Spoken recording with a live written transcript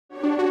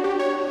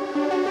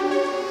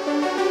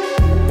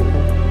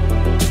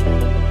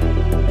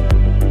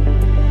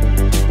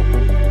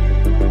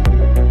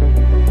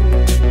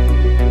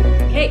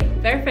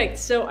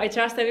So I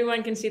trust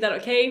everyone can see that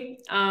okay.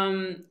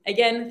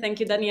 Again, thank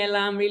you,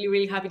 Daniela. I'm really,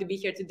 really happy to be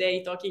here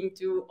today talking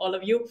to all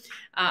of you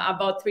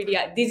about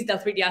digital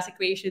 3D asset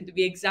creation, to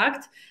be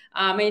exact.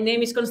 My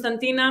name is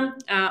Konstantina.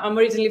 I'm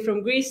originally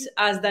from Greece,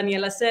 as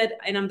Daniela said,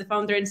 and I'm the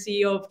founder and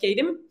CEO of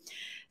Kaedim.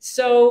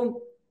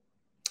 So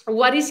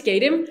what is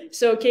Kaedim?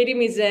 So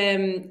Kaedim is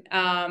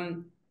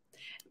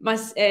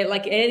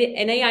like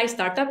an AI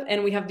startup,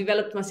 and we have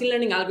developed machine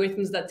learning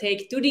algorithms that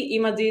take 2D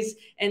images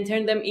and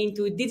turn them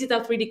into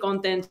digital 3D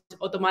content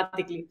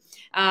automatically.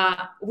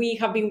 We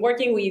have been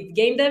working with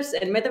game devs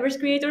and metaverse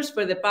creators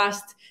for the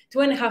past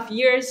 2.5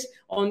 years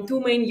on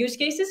two main use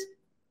cases.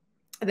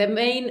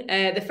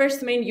 The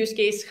first main use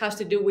case has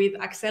to do with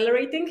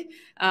accelerating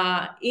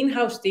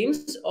in-house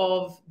teams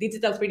of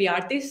digital 3D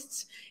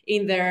artists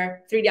in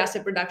their 3D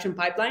asset production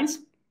pipelines.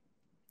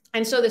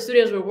 And so the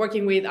studios we're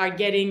working with are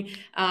getting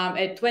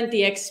a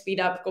 20x speed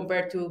up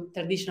compared to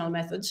traditional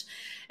methods.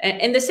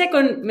 And the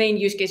second main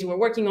use case we're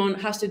working on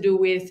has to do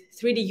with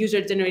 3D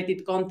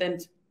user-generated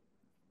content.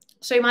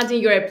 So imagine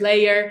you're a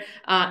player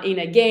in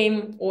a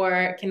game,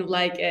 or kind of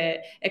like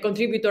a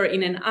contributor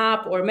in an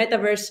app or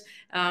metaverse.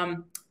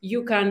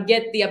 You can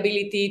get the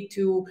ability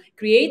to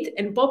create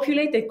and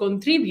populate and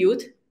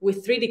contribute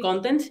with 3D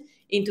content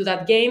into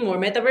that game or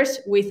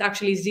metaverse with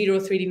actually zero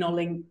 3D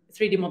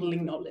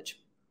modeling knowledge.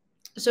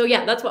 So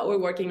yeah, that's what we're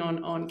working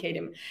on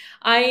Kaedim.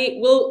 I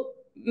will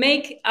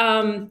make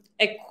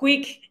a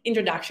quick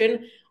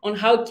introduction on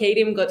how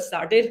Kaedim got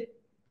started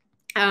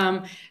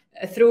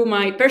through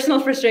my personal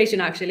frustration,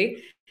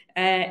 actually.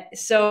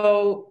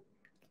 So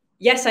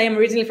yes, I am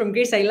originally from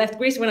Greece. I left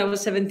Greece when I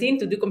was 17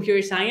 to do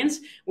computer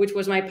science, which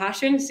was my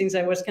passion since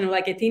I was kind of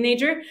like a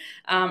teenager.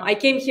 I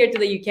came here to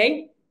the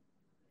UK,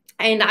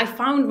 and I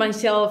found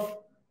myself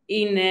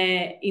in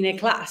a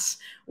class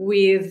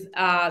with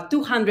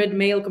 200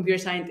 male computer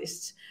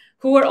scientists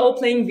who were all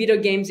playing video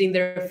games in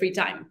their free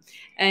time.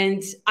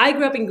 And I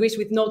grew up in Greece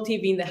with no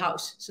TV in the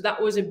house. So that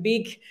was a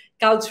big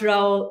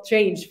cultural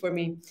change for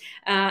me.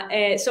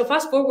 So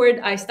fast forward,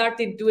 I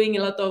started doing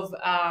a lot of,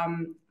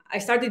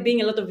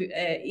 being a lot of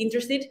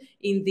interested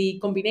in the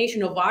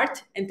combination of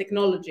art and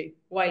technology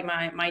while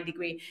my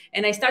degree.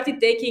 And I started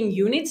taking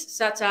units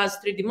such as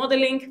 3D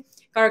modeling,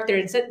 character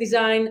and set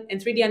design, and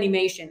 3D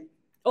animation,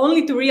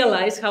 only to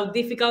realize how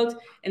difficult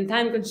and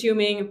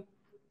time-consuming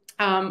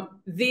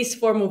this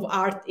form of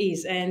art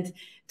is. And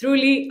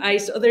truly, I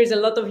saw there is a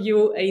lot of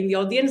you in the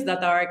audience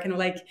that are kind of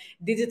like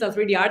digital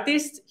 3D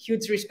artists.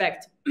 Huge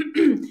respect.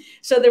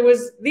 So there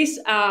was this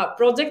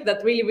project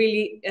that really,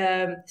 really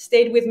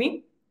stayed with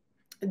me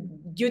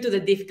due to the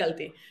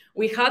difficulty.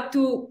 We had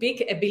to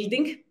pick a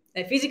building,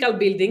 a physical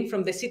building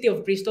from the city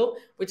of Bristol,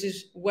 which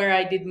is where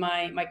I did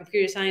my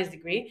computer science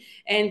degree,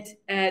 and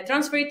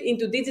transfer it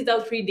into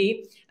digital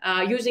 3D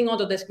using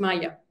Autodesk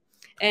Maya.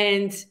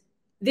 And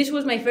this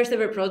was my first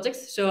ever project,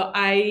 so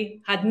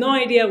I had no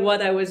idea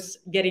what I was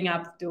getting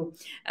up to.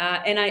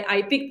 And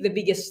I picked the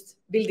biggest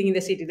building in the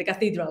city, the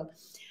cathedral,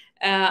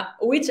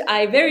 which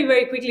I very,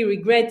 very quickly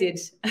regretted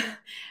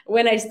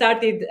when I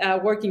started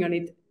working on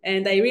it.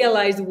 And I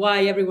realized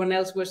why everyone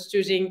else was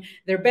choosing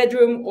their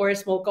bedroom or a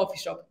small coffee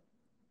shop.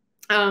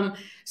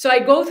 So I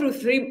go through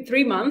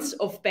three months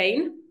of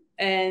pain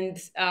and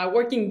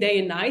working day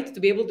and night to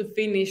be able to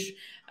finish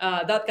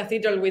that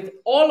cathedral with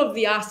all of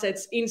the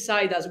assets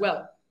inside as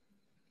well.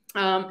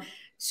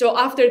 So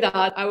after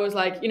that, I was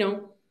like,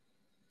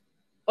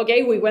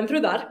 okay, we went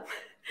through that.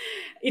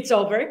 It's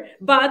over,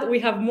 but we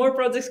have more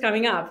projects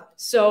coming up.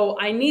 So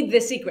I need the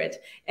secret.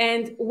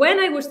 And when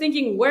I was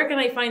thinking, where can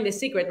I find the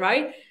secret,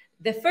 right?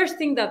 The first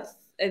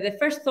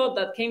thought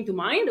that came to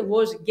mind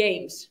was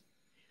games.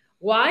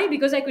 Why?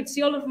 Because I could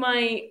see all of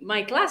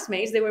my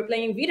classmates, they were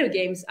playing video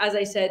games, as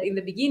I said in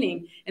the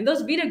beginning. And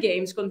those video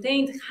games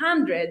contained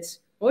hundreds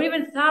or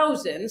even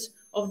thousands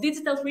of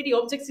digital 3D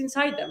objects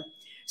inside them.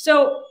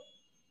 So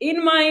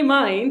in my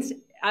mind,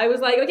 I was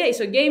like, okay,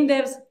 so game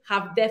devs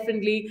have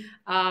definitely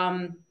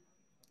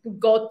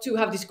got to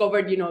have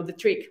discovered, the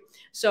trick.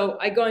 So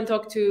I go and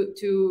talk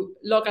to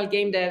local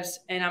game devs,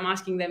 and I'm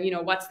asking them,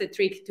 what's the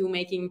trick to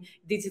making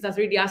digital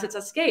 3D assets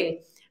at scale?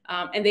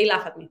 And they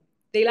laugh at me.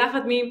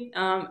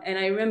 And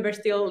I remember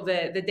still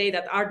the day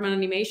that Artman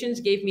Animations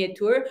gave me a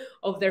tour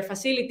of their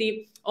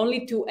facility,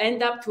 only to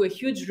end up to a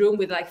huge room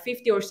with like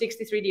 50 or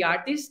 60 3D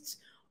artists,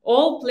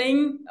 all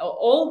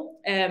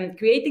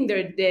creating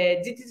their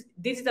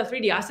digital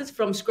 3D assets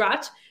from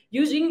scratch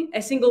using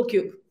a single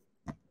cube.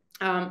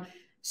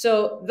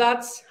 So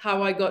that's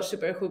how I got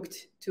super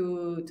hooked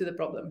to the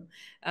problem.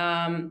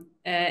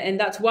 And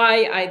that's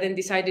why I then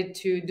decided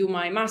to do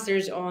my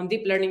master's on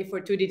deep learning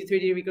for 2D to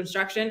 3D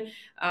reconstruction,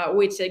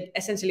 which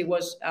essentially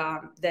was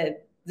the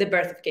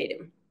birth of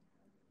Kaedim.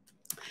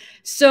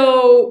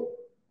 So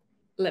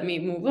let me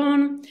move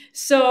on.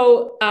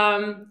 So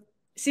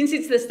since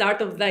it's the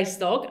start of this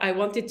talk, I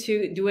wanted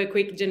to do a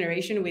quick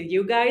generation with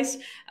you guys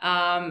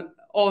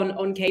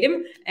on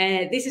Kaedim.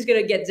 And this is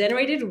going to get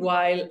generated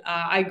while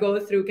I go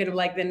through kind of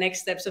like the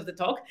next steps of the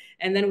talk,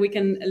 and then we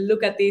can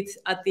look at it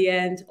at the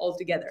end all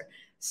together.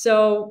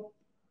 So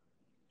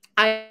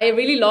I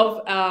really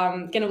love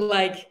kind of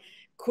like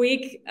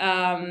quick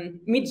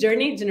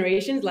mid-journey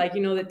generations, like,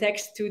 you know, the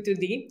text to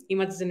 2D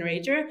image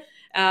generator.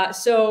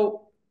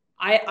 So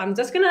I'm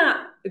just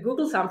gonna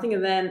Google something,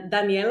 and then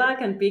Daniela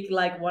can pick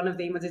like one of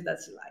the images that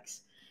she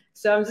likes.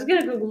 So I'm just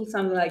gonna Google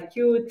something like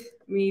cute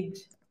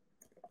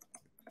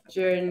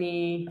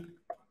mid-journey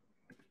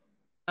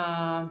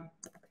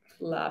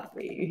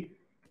fluffy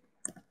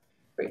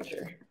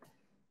creature.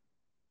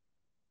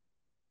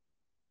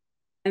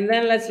 And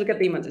then let's look at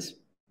the images.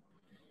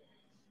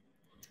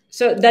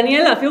 So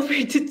Daniela, feel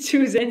free to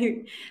choose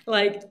any,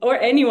 like, or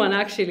anyone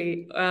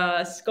actually,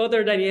 Scott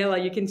or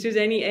Daniela, you can choose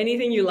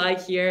anything you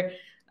like here.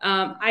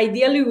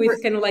 Ideally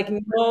with kind of like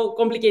no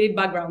complicated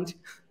background.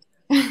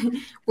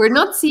 We're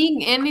not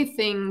seeing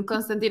anything,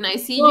 Konstantina. I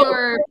see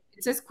your,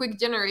 it says quick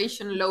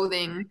generation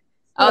loading.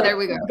 Oh, there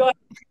we go.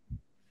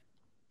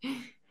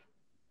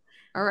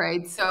 All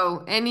right.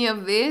 So any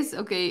of this,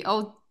 okay,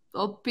 I'll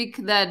pick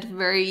that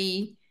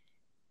very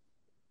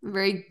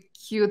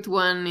cute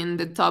one in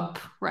the top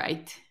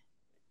right.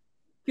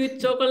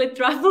 Cute chocolate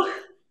truffle.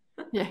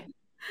 Yeah.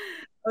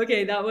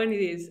 Okay, that one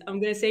it is.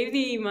 I'm gonna save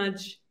the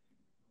image,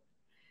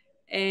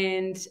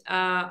 and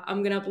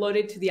I'm gonna upload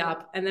it to the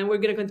app, and then we're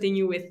gonna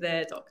continue with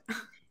the talk.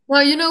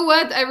 Well, you know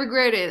what? I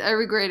regret it. I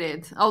regret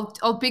it.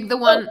 I'll pick the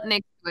one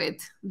next to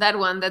it. That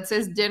one that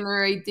says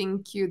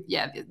generating cute.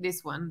 Yeah,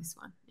 this one. This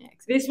one. Yeah.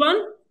 Exactly. This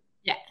one?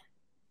 Yeah.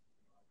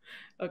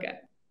 Okay.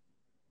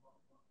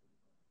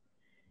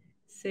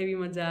 Save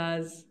image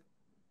as.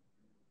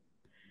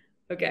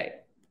 Okay.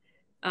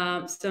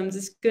 So I'm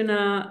just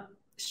gonna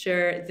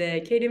share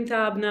the Kaedim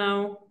tab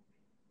now.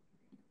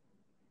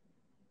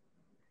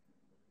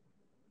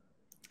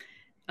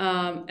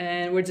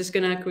 And we're just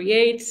gonna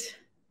create.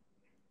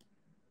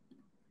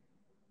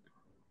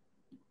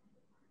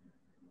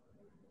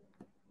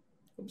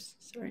 Oops,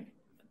 sorry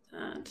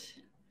about that.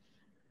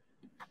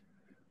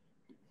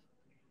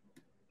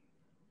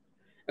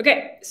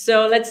 Okay,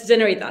 so let's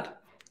generate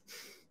that.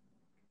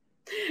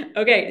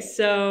 Okay,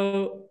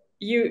 so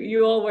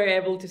you all were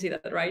able to see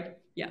that, right?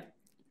 Yeah.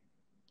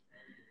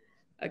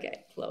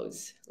 Okay,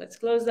 close. Let's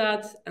close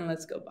that and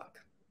let's go back.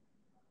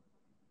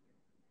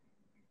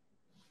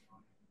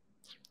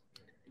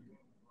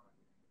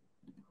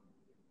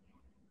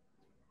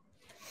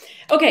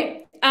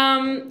 Okay,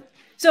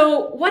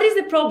 so what is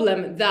the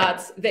problem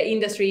that the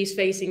industry is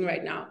facing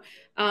right now?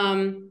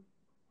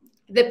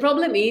 The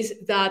problem is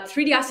that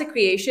 3D asset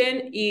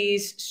creation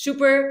is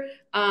super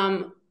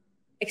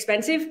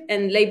expensive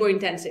and labor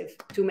intensive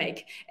to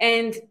make.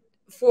 And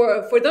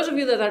for those of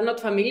you that are not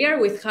familiar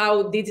with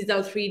how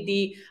digital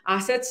 3D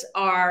assets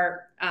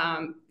are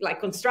like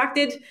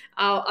constructed,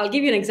 I'll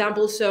give you an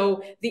example.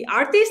 So the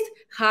artist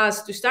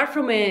has to start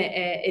from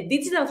a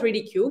digital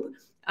 3D cube,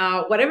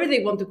 whatever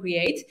they want to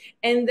create,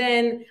 and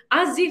then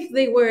as if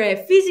they were a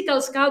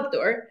physical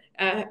sculptor,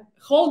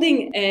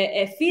 holding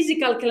a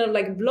physical kind of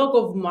like block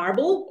of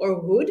marble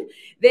or wood,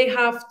 they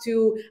have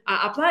to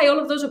apply all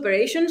of those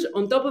operations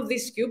on top of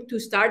this cube to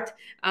start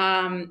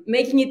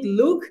making it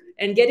look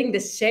and getting the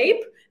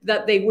shape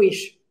that they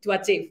wish to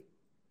achieve.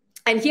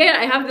 And here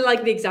I have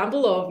the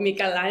example of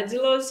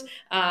Michelangelo's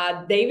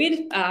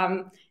David.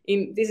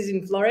 This is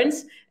in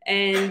Florence.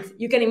 And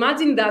you can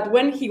imagine that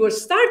when he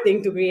was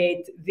starting to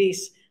create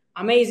this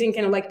amazing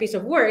kind of like piece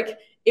of work,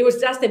 it was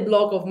just a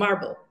block of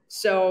marble.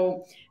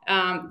 So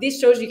this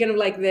shows you kind of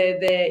like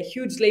the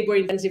huge labor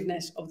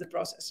intensiveness of the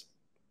process.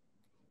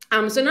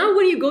 So now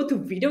when you go to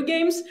video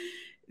games,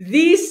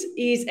 this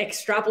is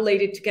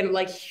extrapolated to kind of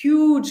like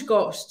huge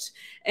costs.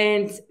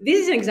 And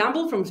this is an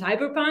example from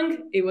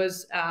Cyberpunk. It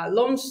was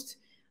launched,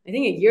 I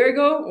think, a year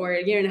ago or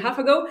a year and a half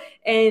ago.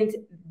 And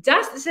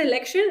just the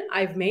selection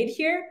I've made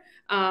here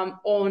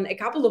on a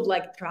couple of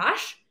like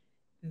trash,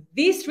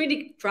 this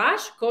 3D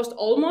trash cost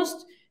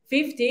almost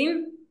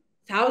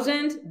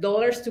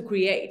 $15,000 to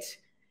create.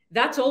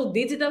 That's all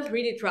digital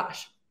 3D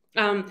trash.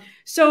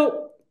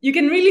 So you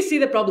can really see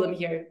the problem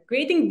here.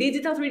 Creating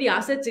digital 3D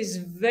assets is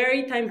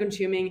very time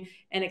consuming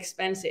and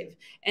expensive.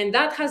 And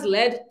that has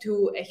led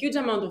to a huge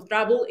amount of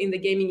trouble in the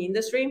gaming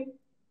industry.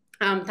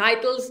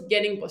 Titles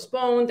getting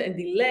postponed and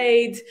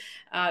delayed,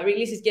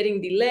 releases getting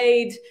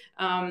delayed.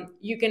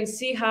 You can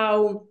see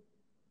how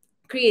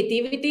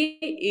creativity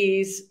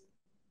is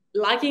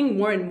lacking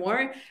more and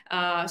more.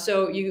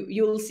 So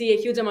you'll see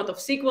a huge amount of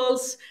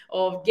sequels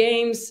of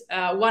games,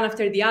 one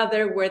after the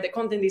other, where the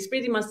content is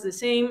pretty much the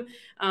same.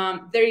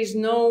 There is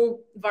no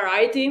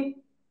variety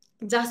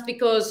just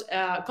because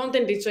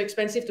content is so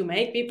expensive to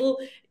make. People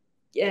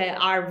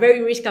are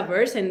very risk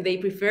averse and they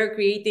prefer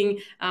creating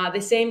the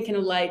same kind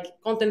of like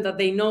content that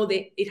they know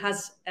that it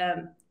has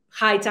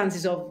high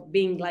chances of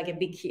being like a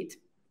big hit.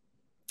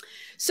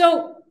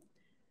 So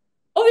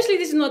obviously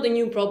this is not a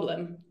new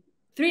problem.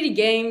 3D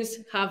games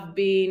have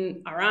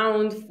been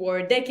around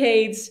for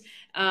decades,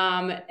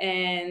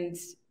 and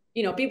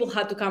people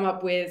had to come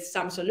up with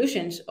some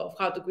solutions of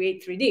how to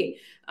create 3D.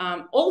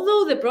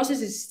 Although the process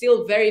is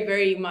still very,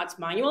 very much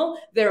manual,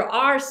 there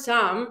are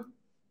some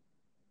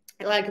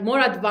like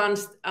more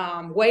advanced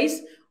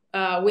ways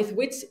with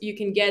which you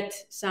can get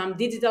some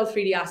digital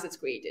 3D assets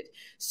created.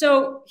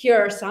 So here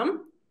are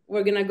some.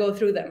 We're going to go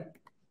through them.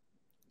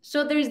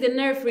 So there is the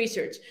NERF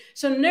research.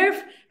 So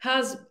NERF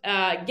has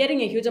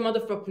getting a huge amount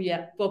of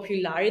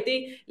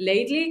popularity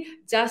lately,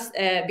 just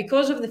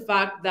because of the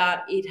fact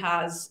that it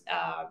has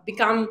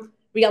become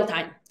real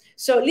time.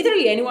 So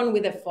literally anyone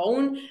with a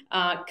phone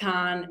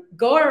can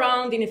go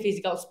around in a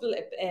physical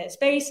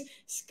space,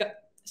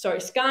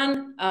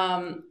 scan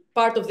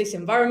part of this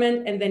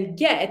environment, and then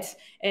get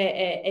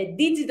a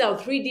digital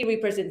 3D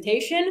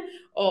representation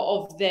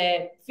of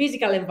the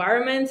physical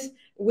environment,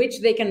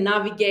 which they can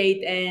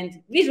navigate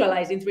and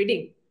visualize in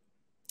 3D.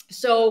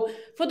 So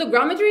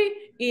photogrammetry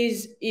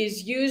is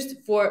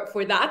used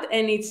for that,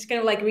 and it's kind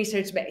of like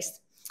research-based.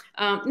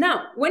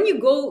 Now, when you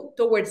go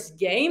towards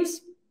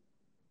games,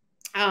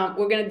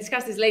 we're going to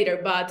discuss this later,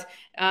 but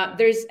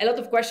there's a lot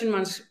of question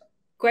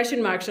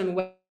marks on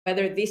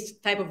whether this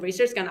type of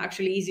research can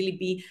actually easily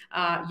be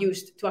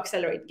used to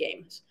accelerate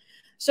games.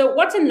 So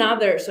what's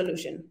another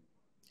solution?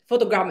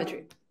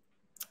 Photogrammetry.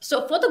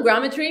 So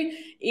photogrammetry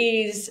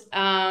is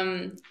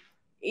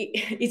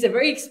it's a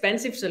very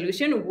expensive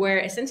solution where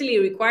essentially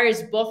it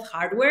requires both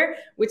hardware,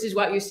 which is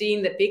what you see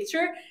in the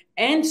picture,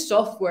 and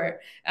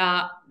software.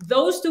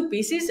 Those two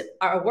pieces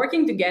are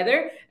working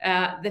together.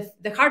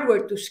 The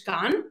hardware to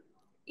scan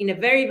in a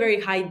very,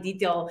 very high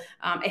detail,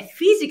 a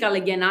physical,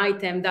 again,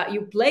 item that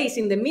you place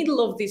in the middle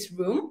of this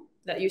room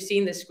that you see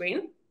in the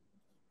screen.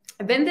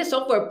 And then the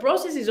software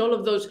processes all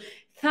of those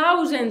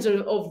thousands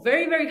of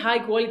very, very high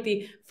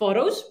quality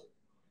photos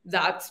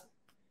that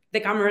the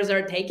cameras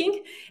are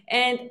taking,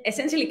 and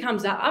essentially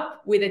comes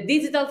up with a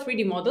digital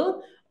 3D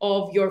model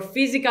of your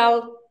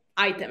physical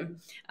item.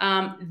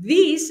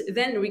 This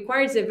then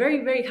requires a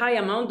very, very high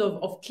amount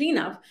of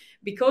cleanup,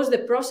 because the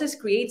process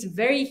creates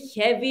very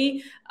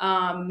heavy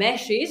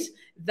meshes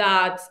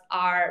that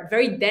are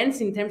very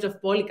dense in terms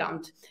of poly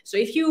count. So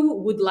if you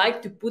would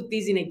like to put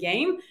this in a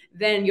game,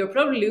 then you're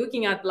probably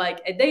looking at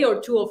like a day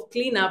or two of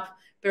cleanup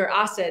per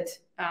asset,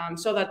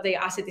 so that the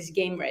asset is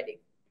game ready.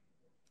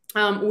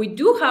 We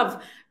do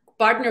have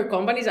partner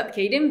companies at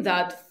Kaedim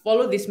that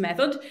follow this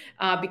method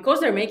because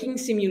they're making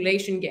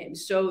simulation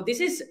games. So this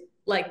is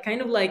like kind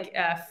of like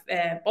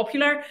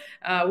popular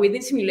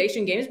within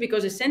simulation games,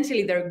 because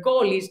essentially their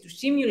goal is to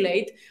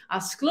simulate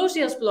as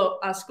closely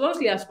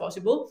as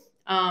possible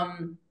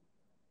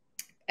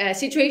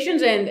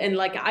situations and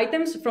like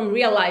items from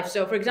real life.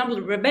 So for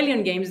example,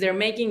 Rebellion games, they're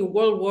making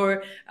World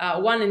War I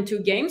and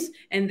II games,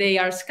 and they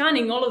are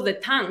scanning all of the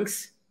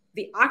tanks,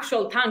 the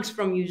actual tanks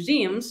from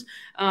museums,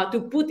 to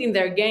put in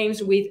their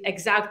games with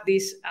exact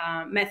this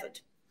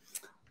method.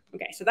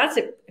 Okay, so that's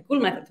a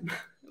cool method,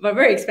 but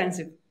very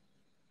expensive.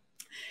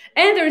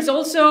 And there's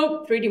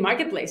also 3D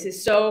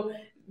marketplaces. So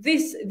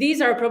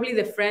these are probably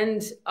the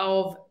friends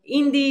of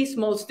indie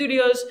small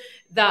studios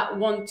that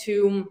want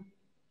to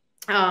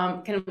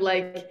kind of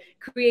like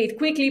create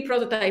quickly,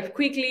 prototype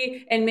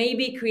quickly, and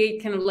maybe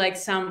create kind of like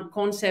some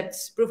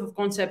concepts, proof of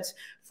concepts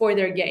for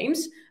their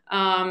games.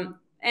 And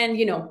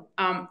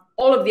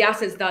all of the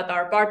assets that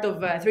are part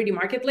of 3D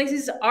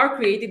marketplaces are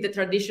created the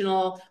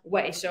traditional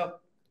way. So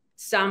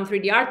some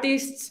 3D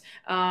artists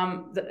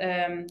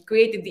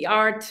created the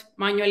art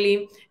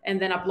manually and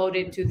then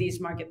uploaded to these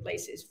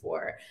marketplaces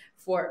for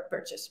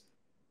purchase.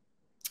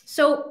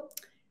 So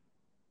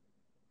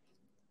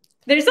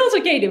there's also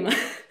Kaedim.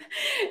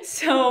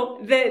 So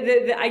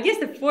I guess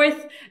the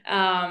fourth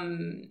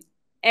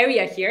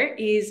area here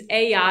is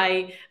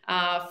AI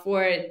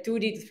for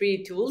 2D to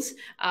 3D tools,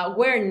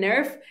 where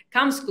NERF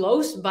comes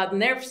close, but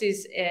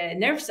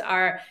NERFs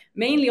are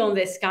mainly on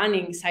the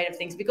scanning side of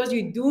things, because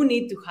you do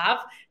need to have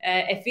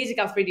a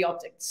physical 3D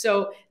object.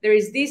 So there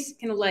is this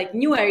kind of like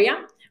new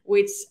area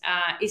which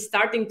is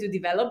starting to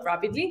develop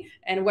rapidly,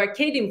 and where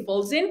Kaedim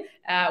falls in,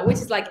 which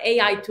is like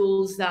AI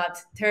tools that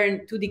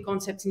turn 2D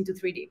concepts into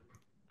 3D,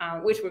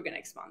 which we're going to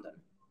expand on.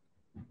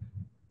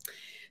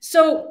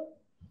 So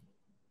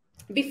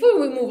before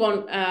we move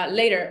on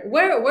later,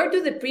 where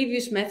do the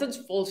previous methods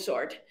fall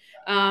short?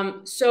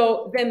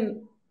 So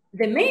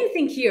the main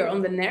thing here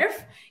on the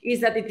NERF is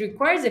that it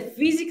requires a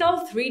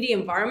physical 3D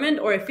environment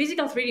or a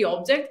physical 3D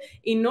object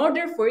in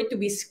order for it to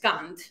be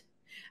scanned.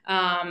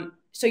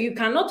 So you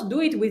cannot do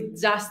it with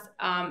just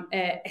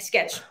a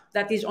sketch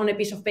that is on a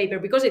piece of paper,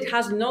 because it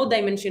has no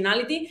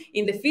dimensionality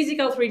in the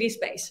physical 3D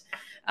space.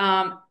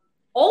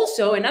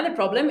 Also, another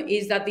problem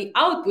is that the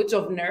outputs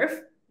of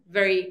NERF,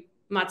 very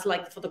much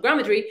like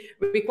photogrammetry,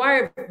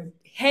 require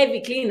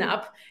heavy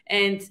cleanup,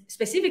 and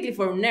specifically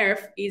for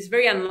NERF, it's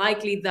very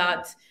unlikely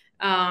that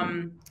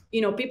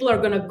people are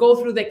going to go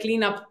through the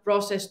cleanup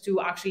process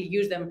to actually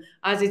use them,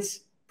 as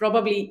it's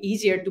probably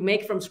easier to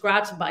make from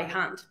scratch by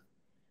hand.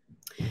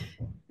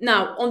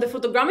 Now, on the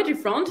photogrammetry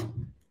front,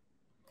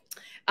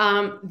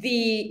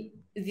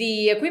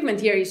 the equipment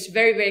here is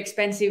very, very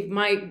expensive,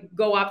 might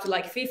go up to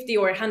like 50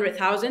 or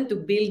 100,000 to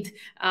build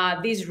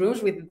these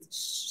rooms with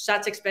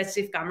such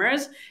expensive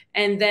cameras.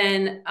 And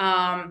then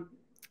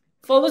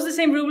follows the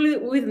same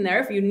rule with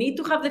NERF. You need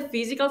to have the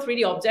physical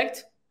 3D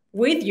object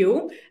with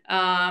you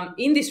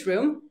in this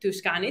room to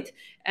scan it.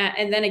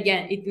 And then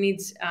again, it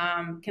needs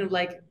kind of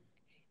like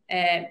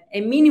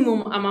a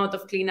minimum amount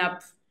of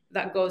cleanup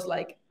that goes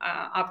like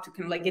up to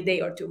kind of like a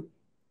day or two.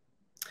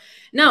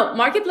 Now,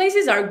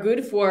 marketplaces are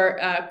good for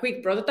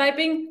quick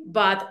prototyping,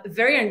 but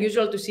very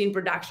unusual to see in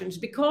productions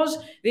because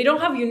they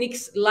don't have unique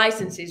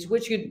licenses,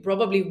 which you'd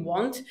probably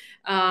want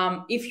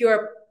if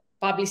you're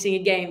publishing a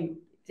game.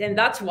 And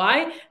that's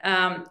why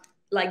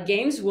like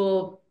games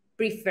will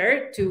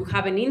prefer to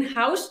have an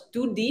in-house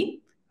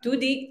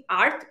 2D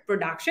art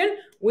production,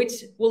 which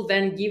will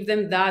then give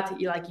them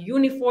that like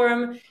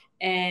uniform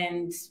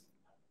and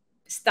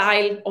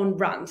style on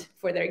brand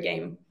for their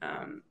game.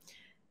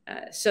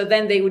 So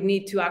then they would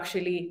need to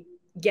actually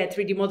get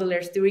 3D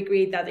modelers to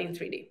recreate that in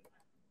 3D.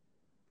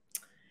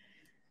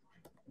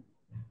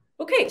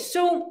 Okay,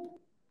 so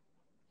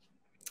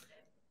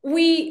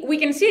we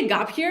can see a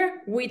gap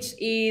here, which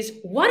is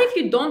what if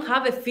you don't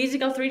have a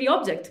physical 3D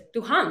object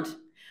to hand?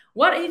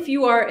 What if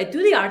you are a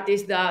 2D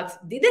artist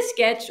that did a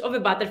sketch of a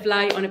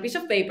butterfly on a piece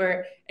of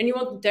paper and you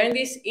want to turn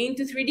this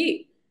into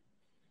 3D?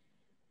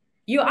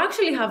 You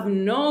actually have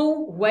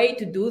no way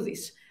to do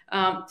this.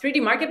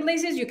 3D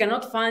marketplaces, you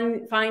cannot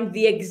find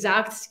the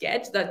exact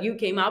sketch that you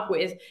came up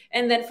with.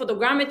 And then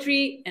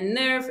photogrammetry and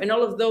NERF and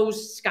all of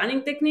those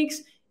scanning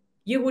techniques,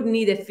 you would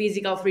need a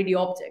physical 3D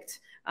object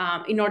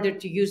in order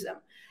to use them.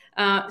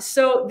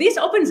 So this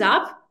opens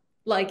up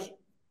like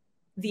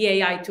the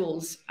AI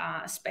tools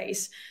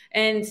space.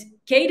 And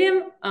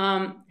Kaedim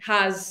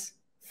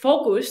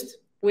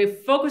we've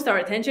focused our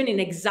attention in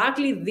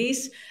exactly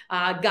this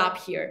gap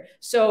here.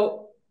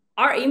 So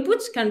our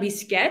inputs can be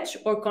sketch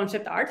or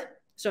concept art.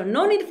 So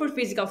no need for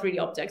physical 3D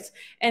objects.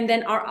 And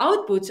then our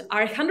outputs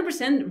are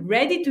 100%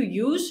 ready to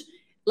use,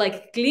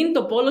 like clean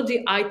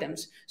topology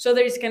items. So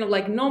there is kind of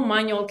like no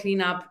manual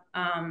cleanup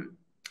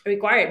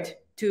required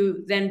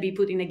to then be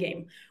put in a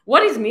game.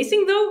 What is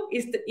missing though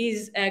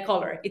is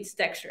color, it's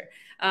texture.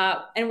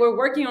 And we're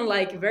working on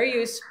like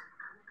various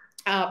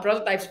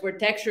prototypes for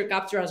texture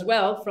capture as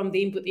well from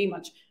the input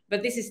image,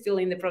 but this is still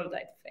in the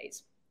prototype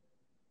phase.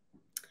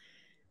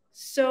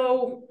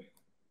 So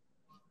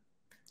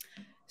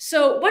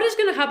what is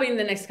going to happen in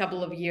the next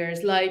couple of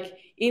years? Like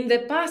in the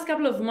past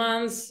couple of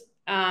months,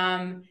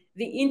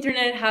 the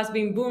internet has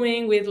been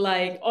booming with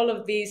like all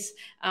of this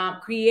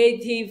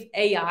creative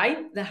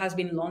AI that has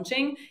been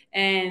launching.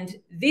 And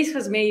this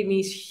has made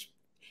me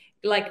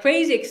like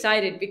crazy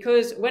excited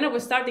because when I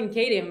was starting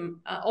Kaedim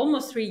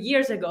almost 3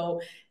 years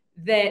ago,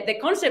 the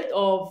concept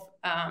of,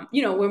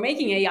 we're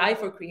making AI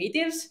for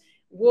creatives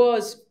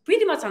was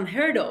pretty much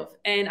unheard of.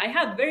 And I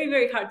had very,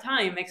 very hard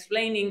time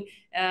explaining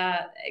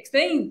the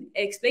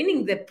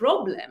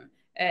problem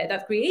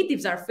that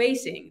creatives are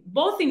facing,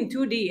 both in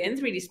 2D and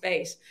 3D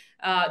space,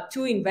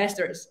 to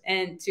investors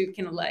and to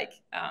kind of like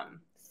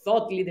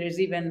thought leaders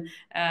even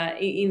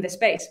in the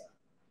space.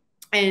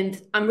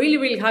 And I'm really,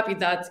 really happy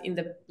that in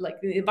the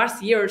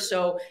past year or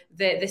so,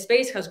 the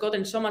space has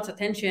gotten so much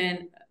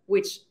attention,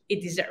 which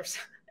it deserves,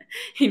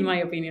 in my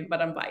opinion,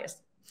 but I'm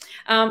biased.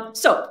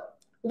 So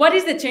what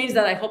is the change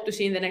that I hope to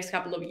see in the next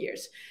couple of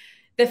years?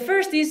 The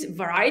first is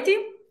variety.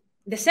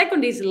 The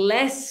second is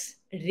less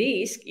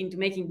risk into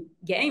making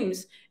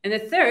games. And the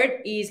third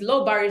is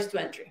low barriers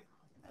to entry.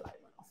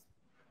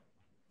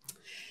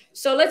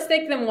 So let's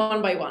take them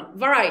one by one.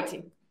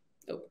 Variety.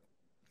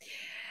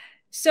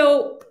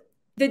 So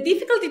the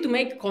difficulty to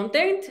make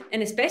content,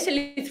 and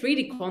especially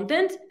 3D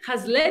content,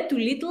 has led to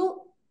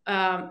little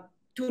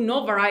to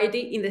no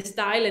variety in the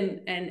style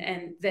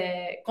and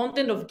the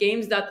content of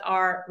games that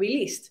are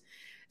released.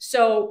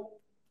 So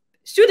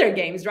shooter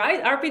games,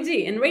 right?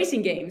 RPG and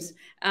racing games.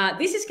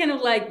 This is kind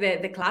of like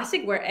the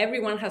classic where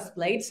everyone has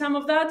played some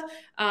of that.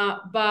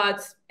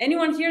 But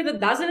anyone here that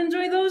doesn't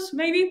enjoy those,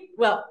 maybe?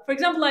 Well, for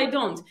example, I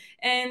don't.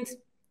 And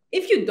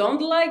if you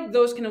don't like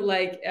those kind of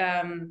like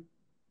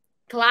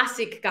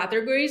classic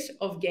categories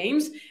of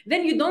games,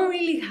 then you don't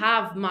really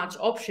have much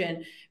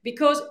option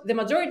because the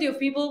majority of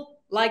people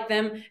like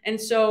them. And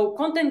so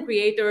content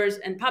creators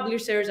and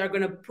publishers are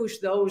going to push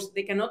those.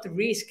 They cannot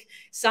risk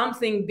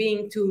something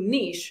being too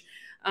niche.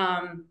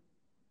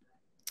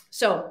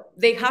 So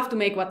they have to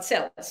make what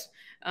sells.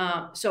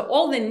 So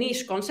all the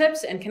niche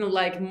concepts and kind of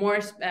like more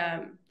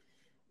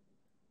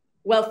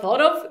well thought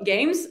of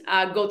games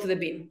go to the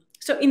bin.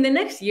 So in the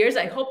next years,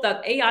 I hope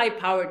that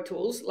AI-powered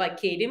tools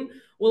like Kaedim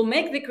will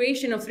make the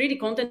creation of 3D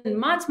content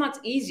much, much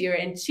easier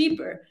and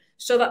cheaper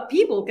so that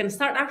people can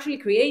start actually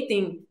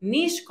creating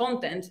niche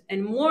content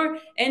and more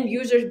end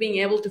users being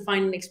able to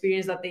find an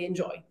experience that they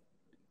enjoy.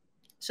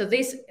 So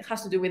this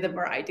has to do with the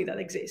variety that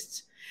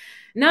exists.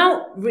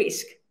 Now,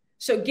 risk.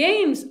 So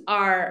games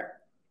are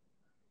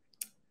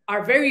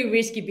very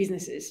risky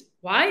businesses.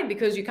 Why?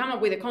 Because you come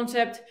up with a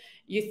concept,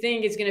 you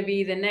think it's going to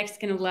be the next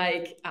kind of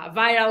like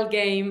viral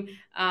game,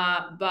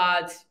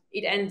 but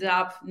it ends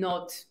up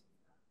not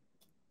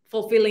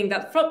fulfilling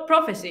that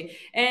prophecy.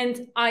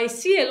 And I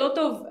see a lot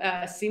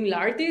of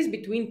similarities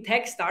between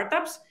tech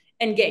startups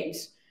and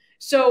games.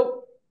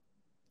 So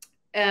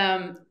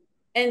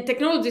and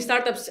technology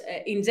startups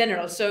in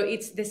general. So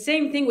it's the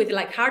same thing with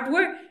like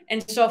hardware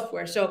and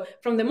software. So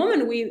from the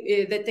moment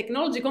the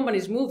technology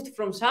companies moved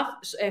from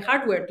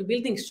hardware to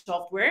building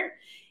software,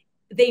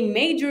 they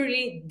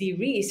majorly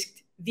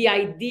de-risked the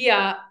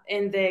idea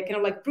and the kind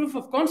of like proof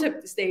of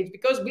concept stage,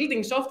 because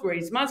building software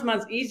is much,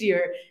 much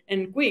easier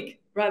and quick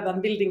rather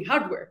than building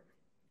hardware.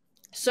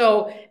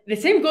 So the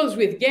same goes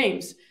with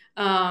games.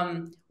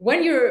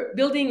 When you're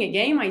building a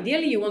game,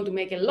 ideally you want to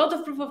make a lot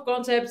of proof of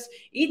concepts,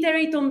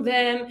 iterate on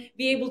them,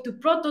 be able to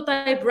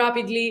prototype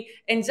rapidly,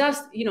 and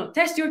just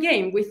test your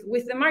game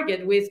with the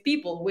market, with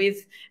people,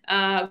 with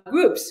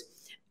groups.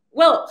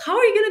 Well, how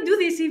are you going to do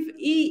this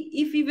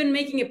if even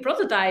making a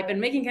prototype and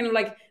making kind of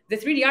like the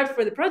 3D art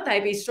for the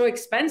prototype is so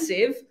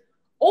expensive,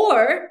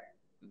 or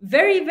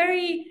very,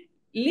 very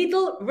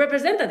little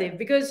representative?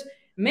 Because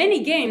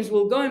many games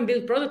will go and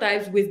build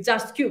prototypes with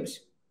just cubes.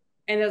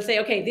 And they'll say,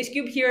 okay, this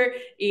cube here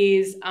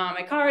is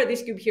a car,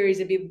 this cube here is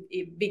a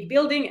big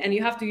building, and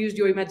you have to use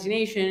your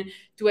imagination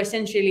to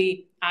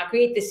essentially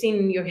create the scene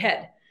in your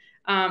head.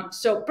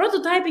 So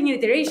prototyping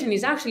and iteration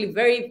is actually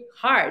very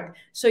hard.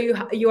 So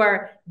you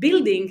are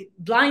building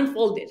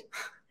blindfolded,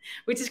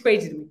 which is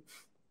crazy to me.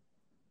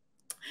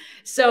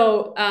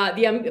 So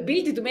the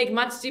ability to make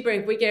much cheaper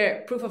and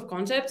quicker proof of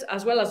concepts,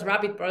 as well as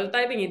rapid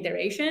prototyping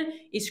iteration,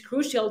 is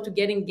crucial to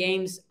getting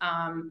games,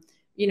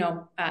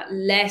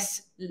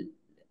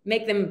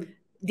 make them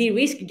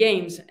de-risk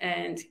games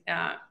and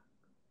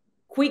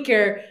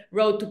quicker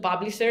road to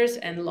publishers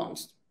and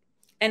launch.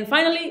 And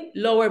finally,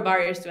 lower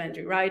barriers to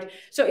entry, right?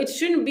 So it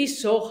shouldn't be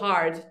so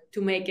hard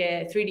to make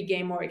a 3D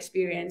game or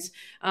experience.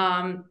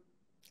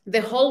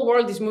 The whole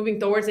world is moving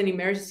towards an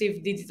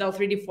immersive digital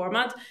 3D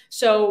format.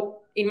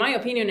 So in my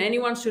opinion,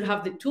 anyone should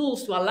have the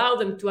tools to allow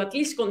them to at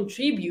least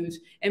contribute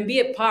and be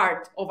a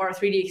part of our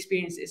 3D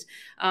experiences.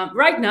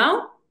 Right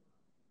now,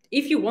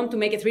 if you want to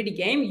make a 3D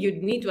game,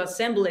 you'd need to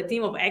assemble a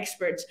team of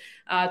experts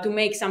to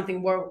make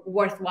something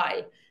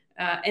worthwhile.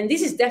 And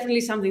this is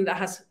definitely something that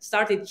has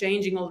started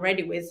changing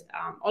already with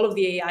all of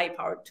the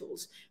AI-powered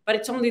tools. But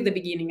it's only the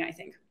beginning, I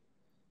think.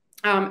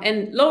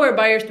 And lower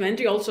barriers to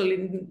entry also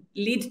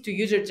lead to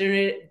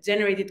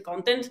user-generated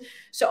content.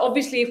 So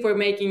obviously, if we're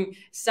making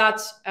such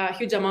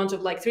huge amounts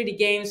of like 3D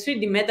games,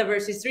 3D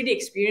metaverses, 3D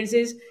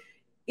experiences,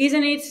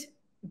 isn't it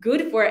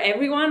good for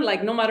everyone,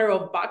 like no matter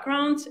of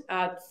background,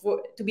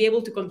 to be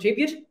able to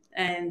contribute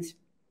and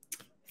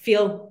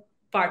feel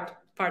part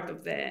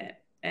of the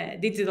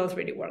digital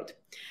 3D world?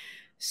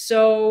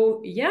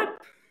 So yeah,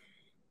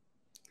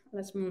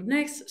 let's move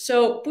next.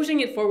 So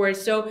pushing it forward.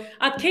 So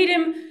at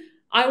Kaedim,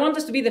 I want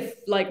us to be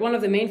one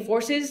of the main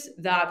forces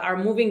that are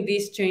moving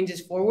these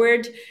changes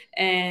forward.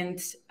 And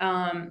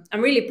I'm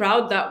really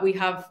proud that we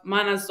have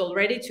managed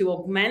already to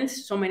augment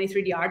so many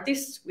 3D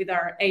artists with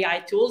our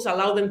AI tools,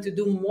 allow them to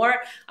do more,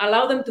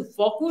 allow them to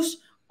focus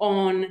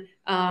on,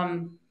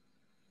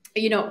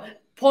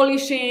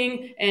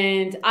 polishing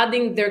and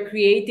adding their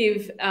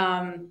creative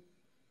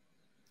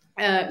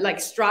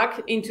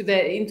struct into the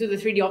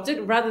 3D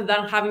object, rather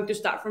than having to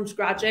start from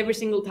scratch every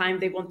single time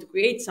they want to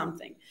create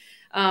something.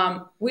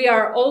 We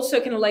are also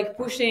kind of like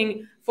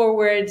pushing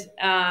forward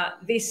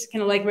this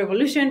kind of like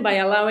revolution by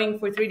allowing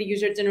for 3D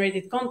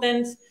user-generated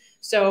content.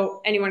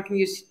 So anyone can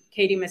use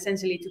Kaedim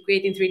essentially to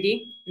create in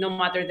 3D, no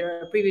matter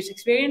their previous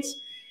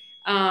experience.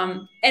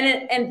 And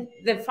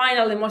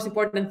the most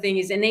important thing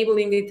is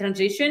enabling the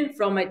transition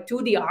from a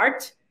 2D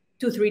art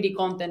to 3D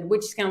content,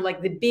 which is kind of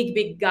like the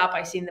big gap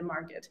I see in the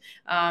market,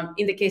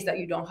 in the case that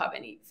you don't have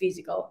any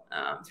physical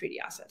 3D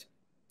asset.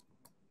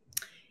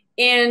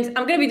 And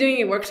I'm going to be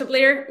doing a workshop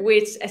later,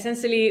 which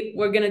essentially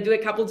we're going to do a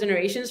couple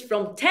generations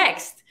from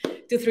text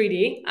to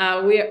 3D.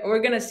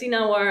 We're going to see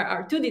now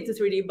our 2D to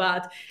 3D,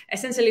 but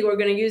essentially we're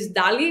going to use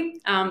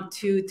DALL-E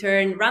to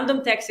turn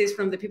random texts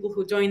from the people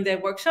who joined the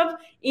workshop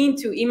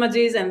into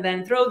images, and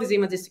then throw these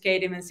images to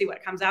Kaedim and see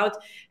what comes out.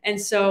 And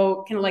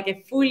so kind of like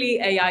a fully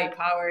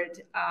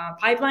AI-powered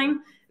pipeline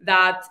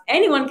that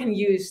anyone can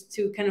use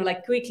to kind of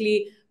like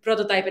quickly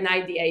prototype and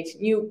ideate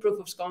new proof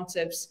of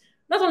concepts,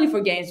 not only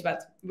for games,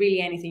 but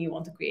really anything you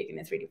want to create in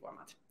a 3D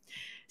format.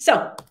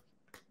 So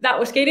that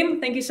was Kaedim.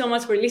 Thank you so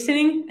much for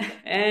listening.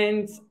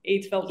 And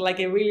it felt like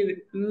a really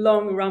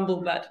long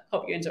rumble, but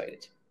hope you enjoyed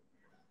it.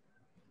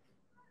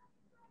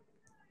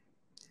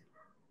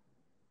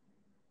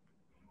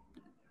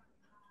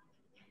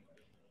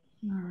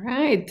 All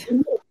right.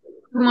 Thank you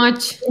so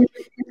much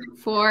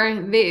for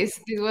this.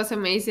 This was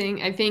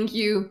amazing. I think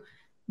you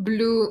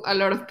blew a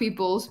lot of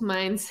people's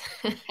minds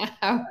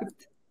out.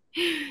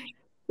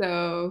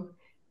 So,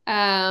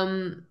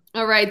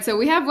 all right. So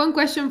we have one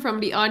question from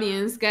the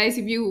audience, guys.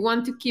 If you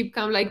want to keep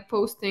kind of like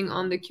posting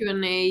on the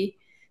Q&A,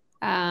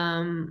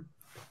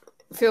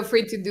 feel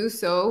free to do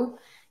so.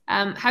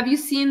 Have you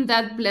seen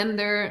that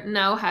Blender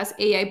now has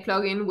AI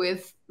plugin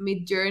with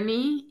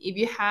Midjourney? If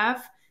you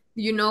have,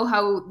 do you know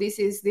how this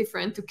is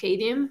different to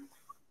Kaedim?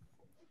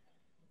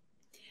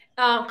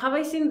 Have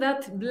I seen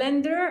that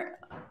Blender?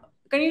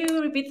 Can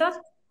you repeat that?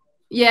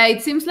 Yeah,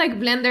 it seems like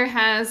Blender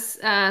has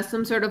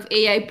some sort of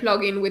AI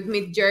plugin with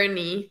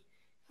Midjourney.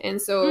 And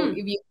so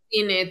if you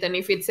seen it and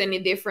if it's any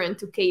different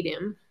to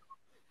Kaedim.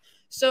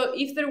 So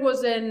if there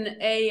was an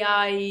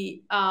AI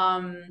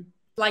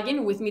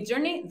plugin with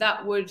Midjourney,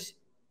 that would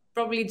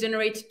probably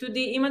generate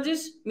 2D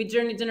images,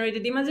 Midjourney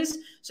generated images.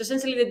 So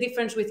essentially the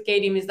difference with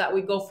Kaedim is that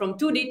we go from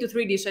 2D to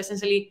 3D. So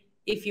essentially,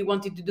 if you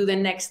wanted to do the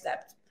next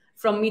step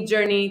from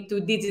Midjourney to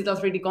digital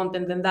 3D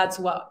content, then that's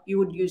what you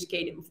would use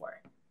Kaedim for.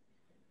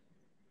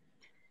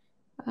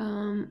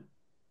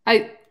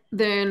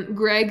 Then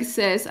Greg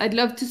says, I'd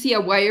love to see a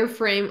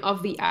wireframe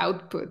of the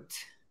output.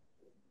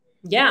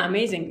 Yeah,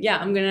 amazing. Yeah,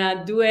 I'm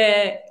gonna do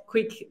a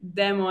quick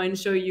demo and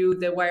show you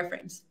the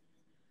wireframes.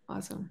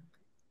 Awesome.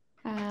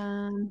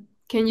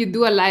 Can you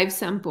do a live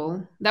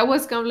sample? That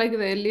was kind of like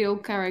the little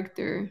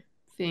character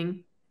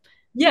thing.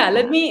 Yeah,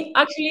 let me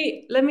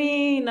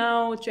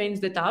now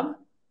change the tab.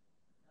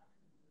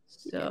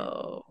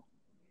 So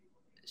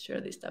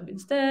share this tab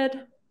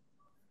instead.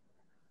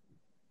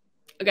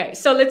 Okay,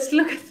 so let's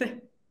look at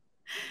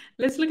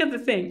the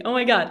thing. Oh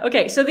my God.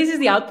 Okay, so this is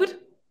the output.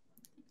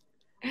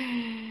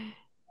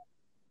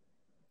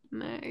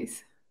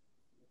 Nice.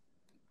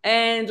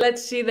 And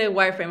let's see the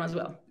wireframe as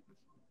well.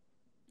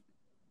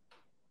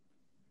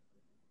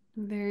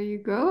 There you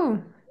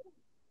go.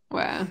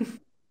 Wow.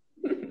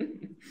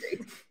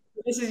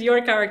 This is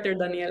your character,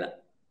 Daniela.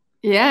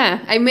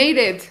 Yeah, I made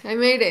it.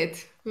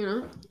 You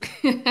know,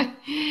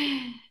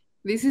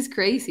 this is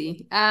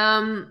crazy.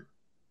 Then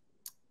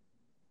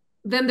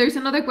there's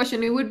another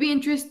question. I would be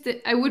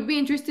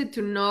interested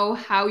to know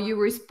how you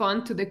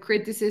respond to the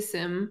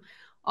criticism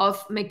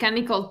of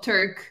Mechanical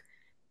Turk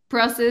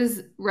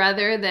process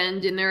rather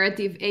than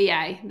generative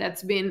AI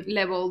that's been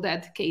leveled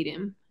at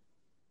Kaedim.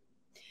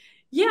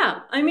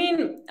 Yeah, I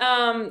mean,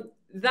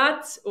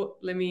 that's. Oh,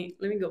 let me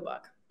go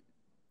back.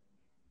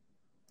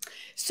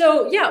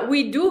 So yeah,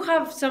 we do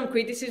have some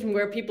criticism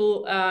where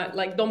people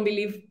don't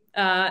believe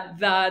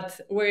that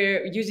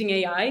we're using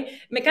AI.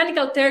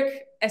 Mechanical Turk,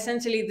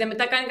 essentially, the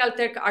Mechanical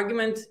Turk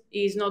argument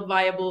is not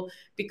viable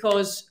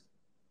because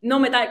no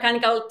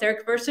Mechanical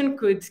Turk person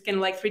could kind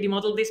of 3D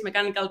model this.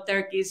 Mechanical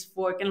Turk is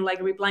for kind of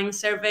replying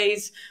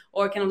surveys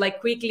or kind of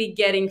quickly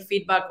getting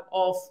feedback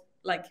of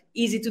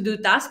easy to do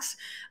tasks.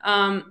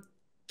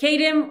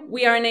 Kaedim,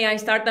 we are an AI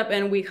startup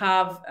and we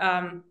have.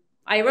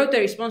 I wrote a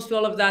response to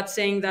all of that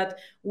saying that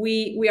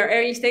we are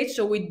early stage,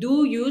 so we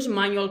do use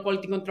manual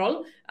quality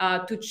control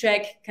to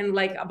check kind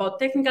of about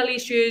technical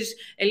issues,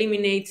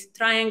 eliminate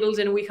triangles,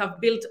 and we have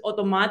built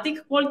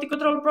automatic quality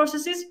control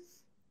processes.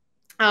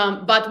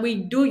 But we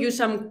do use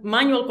some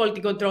manual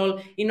quality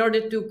control in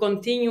order to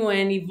continue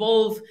and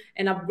evolve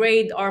and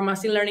upgrade our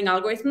machine learning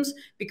algorithms,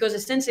 because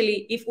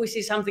essentially, if we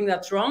see something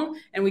that's wrong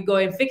and we go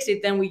and fix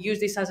it, then we use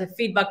this as a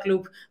feedback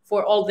loop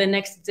for all the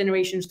next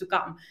generations to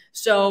come.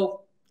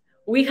 So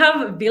we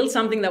have built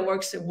something that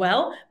works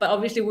well, but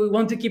obviously we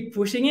want to keep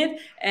pushing it.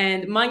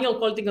 And manual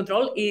quality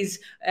control is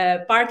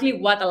partly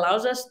what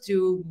allows us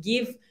to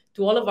give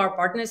to all of our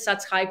partners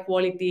such high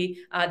quality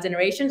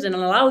generations and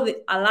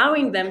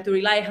allowing them to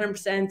rely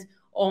 100%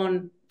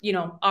 on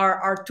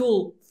our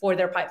tool for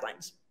their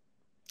pipelines.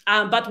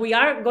 But we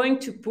are going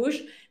to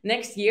push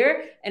next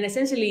year an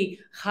essentially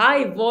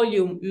high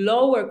volume,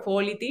 lower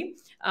quality,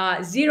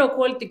 zero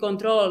quality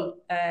control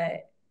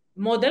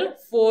model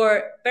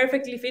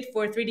perfectly fit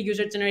for 3D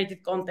user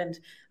generated content,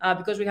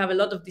 because we have a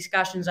lot of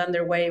discussions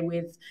underway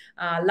with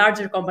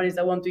larger companies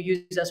that want to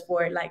use us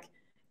for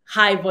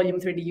high volume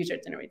 3D user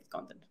generated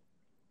content,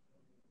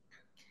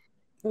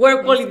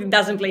 where quality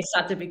doesn't play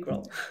such a big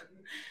role.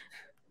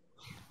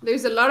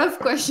 There's a lot of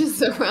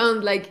questions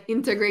around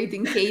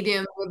integrating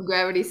Kaedim with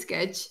Gravity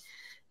Sketch.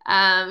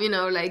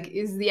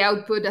 Is the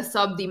output a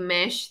sub-D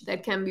mesh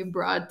that can be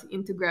brought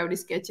into Gravity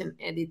Sketch and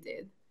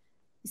edited?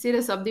 Is it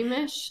a sub-D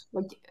mesh?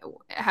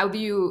 How do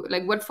you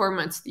what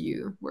formats do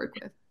you work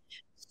with?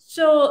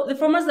 So the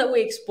formats that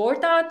we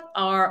export at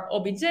are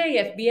OBJ,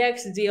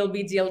 FBX,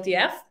 GLB,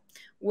 GLTF.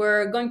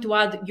 We're going to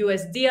add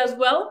USD as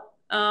well.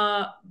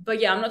 But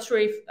yeah, I'm not sure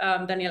if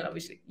Daniel,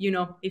 obviously,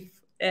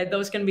 if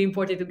those can be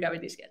imported to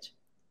Gravity Sketch.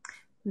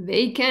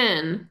 They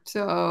can.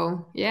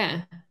 So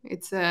yeah,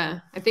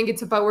 I think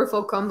it's a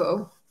powerful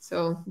combo.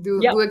 So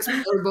do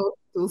explore both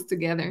tools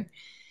together.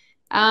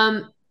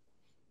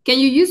 Can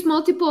you use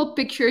multiple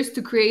pictures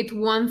to create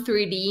one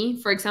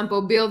 3D? For example,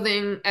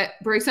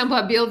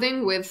 a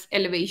building with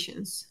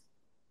elevations.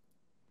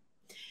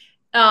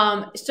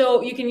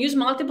 So you can use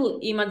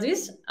multiple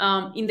images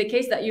in the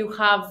case that you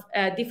have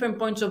different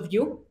points of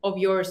view of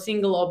your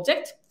single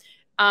object.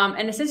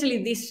 And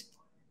essentially this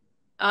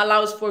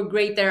allows for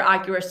greater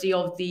accuracy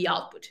of the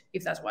output,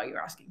 if that's what you're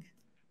asking.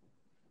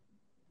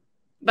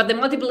 But the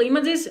multiple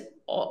images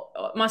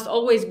must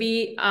always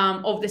be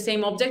of the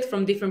same object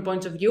from different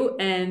points of view,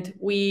 and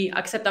we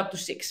accept up to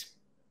 6.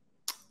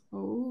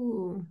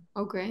 Oh,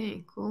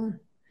 okay, cool.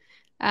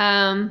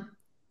 Can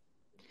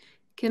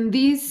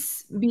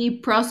these be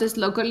processed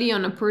locally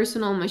on a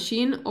personal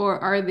machine, or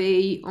are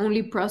they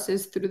only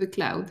processed through the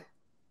cloud?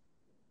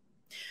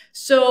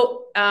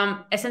 So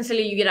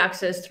essentially, you get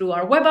access through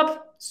our web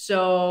app.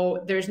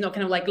 So there's no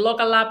kind of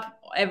local app.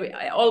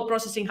 All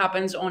processing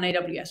happens on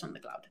AWS on the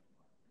cloud.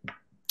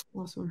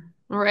 Awesome.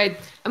 All right.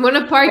 I'm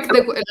gonna park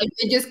the like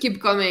they just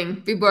keep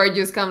coming. People are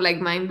just kind of like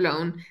mind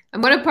blown.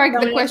 I'm gonna park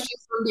the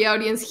questions from the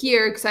audience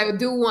here because I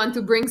do want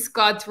to bring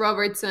Scott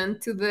Robertson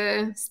to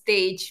the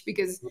stage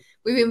because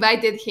we've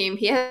invited him.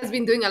 He has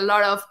been doing a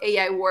lot of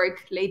AI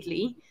work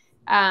lately.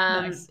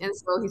 Nice. And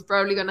so he's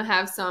probably gonna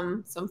have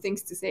some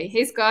things to say.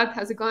 Hey Scott,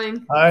 how's it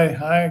going?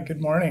 Hi,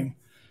 good morning.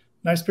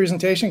 Nice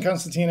presentation,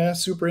 Konstantina.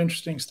 Super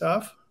interesting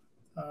stuff.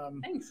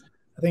 Thanks.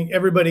 I think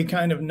everybody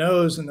kind of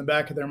knows in the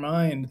back of their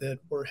mind that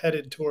we're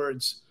headed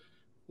towards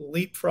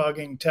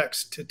leapfrogging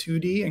text to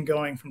 2D and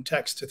going from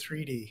text to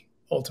 3D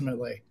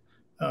ultimately.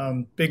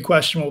 Big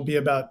question will be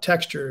about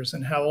textures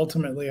and how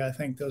ultimately I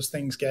think those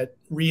things get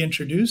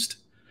reintroduced.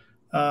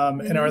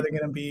 And are they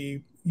going to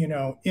be,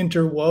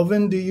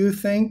 interwoven, do you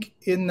think,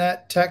 in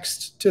that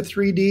text to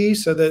 3D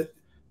so that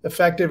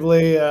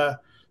effectively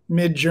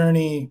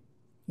mid-journey,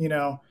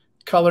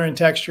 color and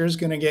texture is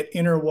going to get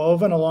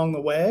interwoven along the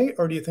way,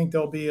 or do you think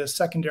there'll be a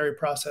secondary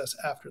process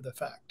after the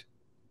fact?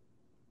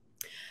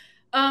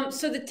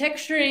 So the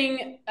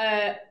texturing,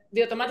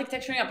 the automatic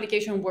texturing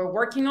application we're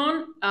working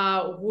on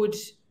would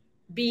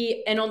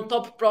be an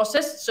on-top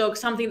process, so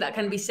something that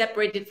can be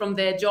separated from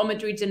the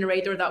geometry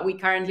generator that we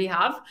currently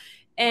have.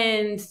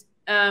 And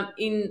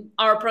in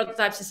our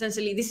prototypes,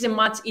 essentially, this is a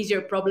much easier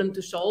problem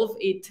to solve.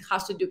 It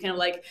has to do kind of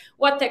like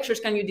what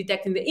textures can you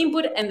detect in the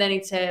input, and then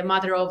it's a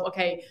matter of,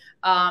 okay,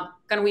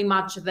 can we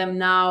match them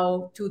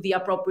now to the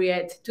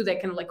appropriate, to the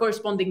kind of like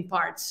corresponding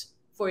parts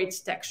for its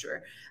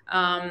texture.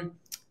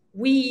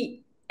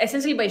 We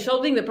essentially, by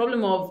solving the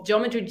problem of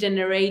geometry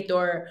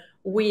generator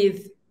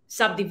with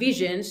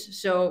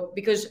subdivisions, so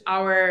because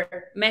our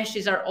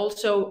meshes are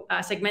also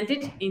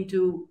segmented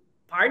into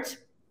parts,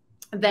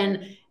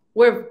 then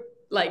we're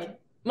like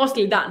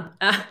mostly done.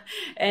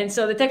 And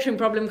so the texturing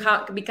problem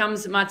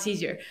becomes much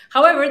easier.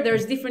 However,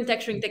 there's different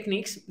texturing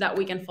techniques that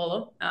we can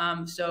follow.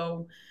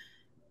 So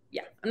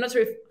yeah, I'm not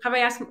sure if, have I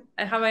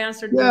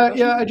answered your question?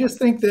 Yeah, I just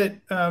think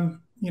that,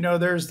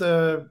 there's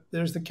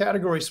the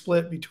category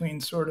split between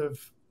sort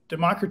of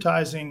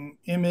democratizing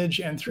image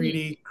and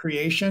 3D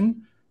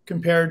creation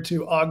compared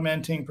to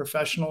augmenting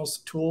professionals'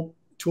 tool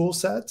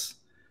sets.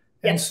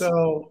 And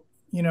so,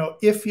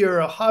 if you're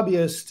a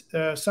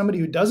hobbyist, somebody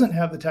who doesn't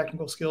have the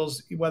technical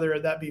skills, whether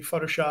that be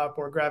Photoshop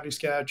or Gravity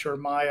Sketch or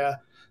Maya,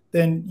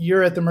 then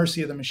you're at the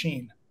mercy of the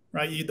machine,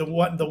 right? The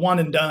one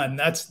and done.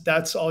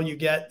 That's all you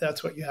get.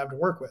 That's what you have to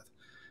work with.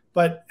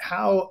 But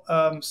how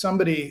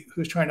somebody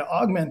who's trying to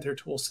augment their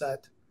tool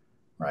set,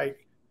 right,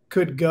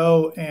 could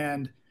go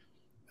and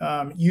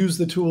use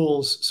the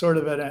tools sort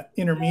of at an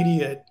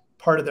intermediate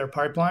part of their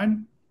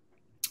pipeline,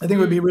 I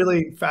think would be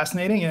really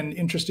fascinating and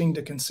interesting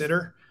to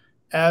consider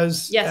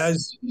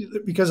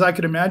because I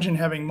could imagine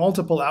having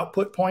multiple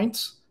output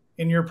points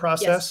in your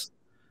process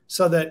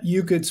so that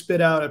you could spit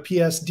out a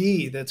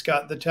PSD that's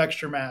got the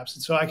texture maps.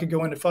 And so I could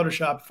go into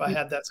Photoshop if I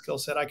had that skill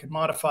set. I could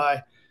modify,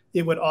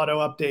 it would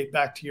auto update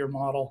back to your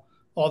model,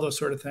 all those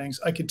sort of things.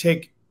 I could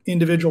take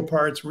individual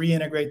parts,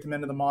 reintegrate them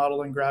into the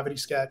model in Gravity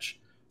Sketch.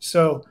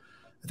 So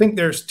I think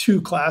there's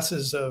two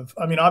classes of,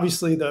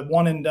 obviously the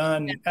one and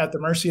done at the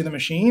mercy of the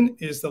machine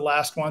is the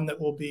last one that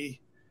will be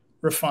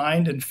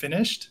refined and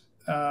finished.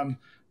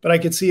 But I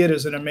could see it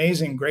as an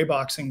amazing gray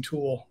boxing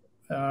tool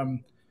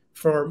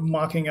for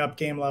mocking up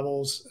game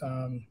levels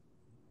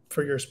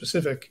for your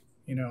specific,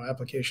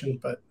 application,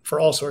 but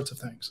for all sorts of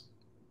things.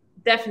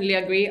 Definitely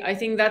agree. I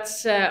think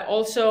that's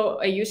also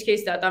a use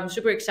case that I'm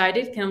super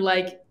excited, kind of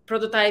like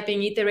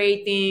prototyping,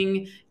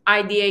 iterating,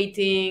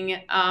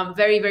 ideating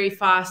very, very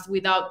fast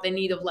without the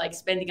need of like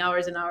spending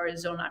hours and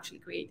hours on actually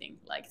creating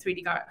like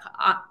 3D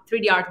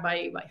art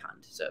by hand.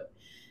 So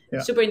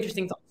super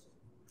interesting thoughts.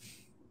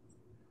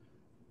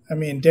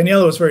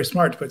 Daniela was very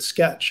smart to put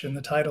sketch in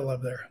the title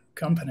of their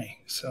company.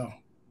 So,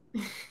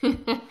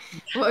 well,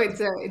 it's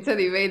a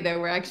debate that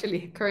we're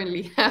actually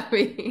currently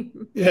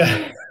having.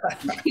 Yeah.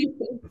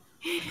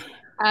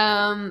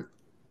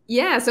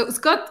 So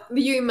Scott,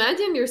 do you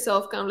imagine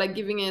yourself kind of like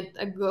giving it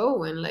a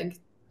go and like?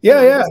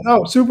 Yeah.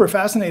 Oh, super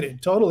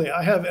fascinated. Totally.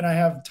 I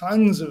have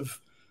tons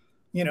of,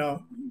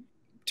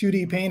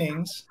 2D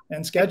paintings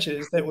and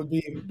sketches that would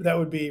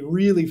be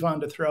really fun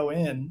to throw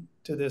in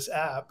to this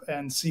app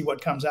and see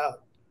what comes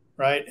out.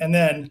 Right. And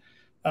then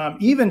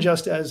even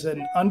just as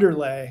an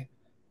underlay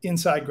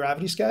inside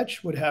Gravity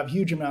Sketch would have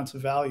huge amounts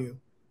of value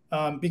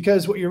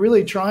because what you're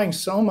really trying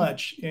so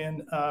much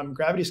in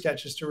Gravity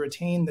Sketch is to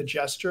retain the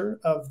gesture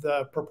of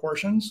the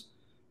proportions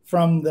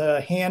from the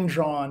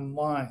hand-drawn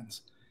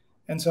lines.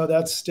 And so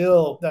that's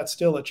still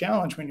a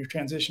challenge when you're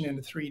transitioning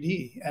into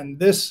 3D. And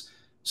this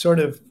sort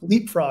of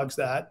leapfrogs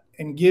that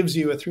and gives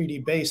you a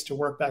 3D base to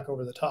work back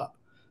over the top.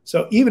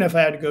 So even if I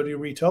had to go to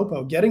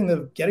Retopo, getting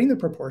the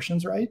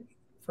proportions right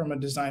from a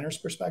designer's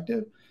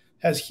perspective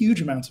has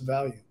huge amounts of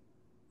value.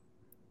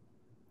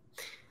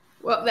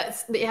 Well,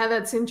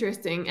 that's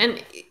interesting.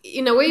 And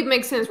in a way it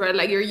makes sense, right?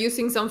 Like you're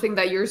using something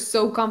that you're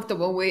so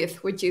comfortable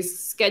with, which is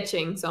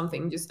sketching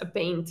something, just a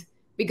paint,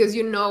 because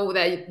you know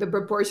that the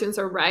proportions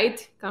are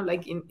right, kind of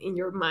like in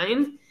your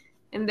mind,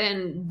 and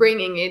then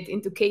bringing it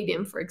into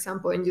Kaedim, for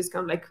example, and just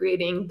kind of like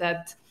creating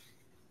that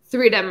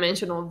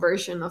three-dimensional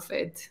version of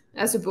it,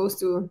 as opposed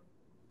to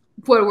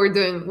what we're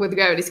doing with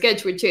Gravity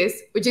Sketch, which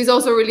is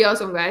also really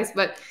awesome, guys.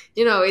 But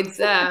it's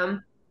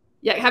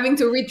yeah, having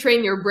to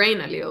retrain your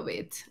brain a little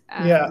bit.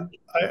 Yeah,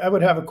 I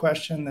would have a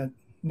question that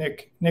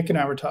Nick and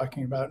I were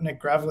talking about, Nick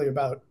Gravely,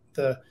 about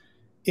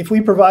if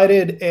we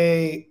provided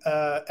a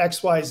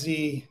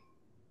XYZ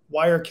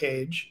wire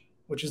cage,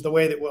 which is the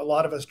way that a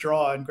lot of us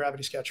draw in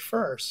Gravity Sketch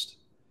first,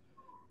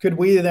 could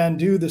we then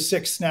do the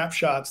 6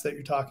 snapshots that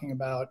you're talking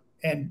about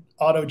and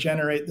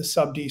auto-generate the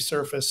sub-D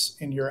surface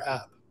in your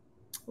app?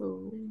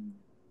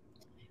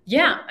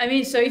 Yeah, I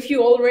mean, so if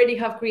you already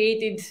have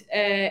created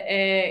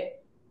a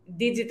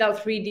digital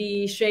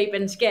 3D shape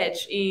and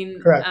sketch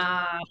in,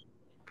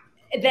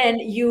 then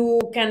you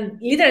can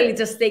literally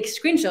just take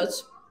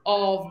screenshots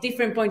of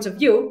different points of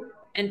view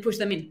and push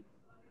them in.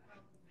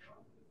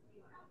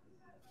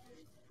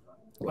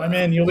 I'm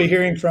in. You'll be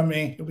hearing from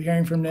me. You'll be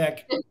hearing from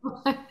Nick.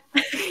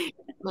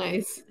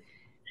 Nice.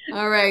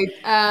 All right.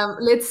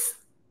 Let's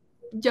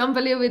jump a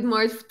little bit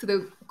more to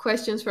the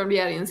questions from the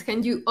audience.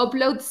 Can you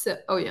upload?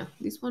 Oh yeah,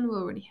 this one we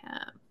already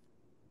have.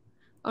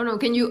 Oh no,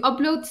 can you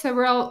upload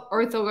several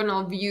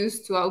orthogonal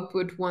views to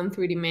output one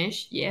 3D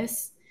mesh?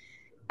 Yes.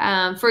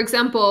 For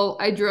example,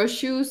 I draw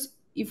shoes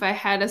if I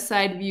had a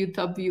side view,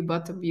 top view,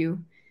 bottom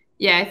view.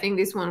 Yeah, I think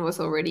this one was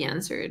already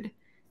answered.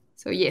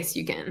 So yes,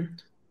 you can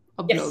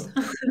upload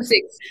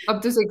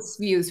up to six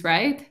views,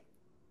 right?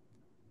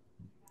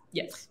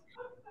 Yes.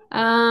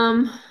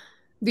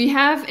 Do you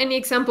have any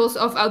examples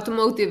of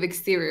automotive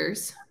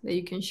exteriors that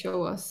you can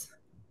show us?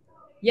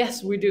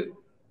 Yes, we do.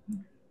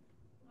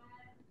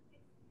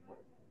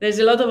 There's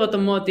a lot of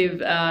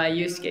automotive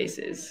use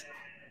cases.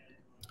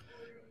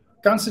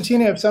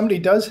 Konstantina, if somebody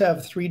does have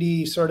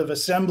 3D sort of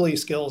assembly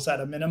skills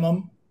at a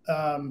minimum,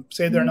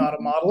 say they're not a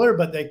modeler,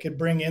 but they could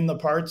bring in the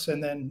parts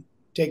and then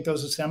take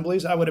those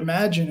assemblies, I would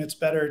imagine it's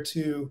better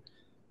to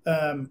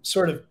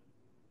sort of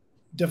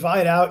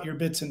divide out your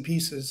bits and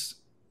pieces,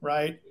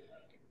 right?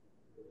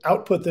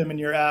 Output them in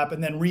your app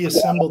and then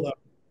reassemble them,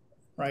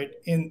 right,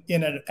 in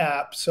an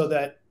app, so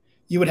that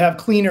you would have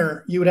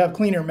cleaner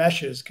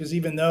meshes. Because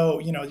even though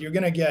you're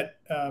going to get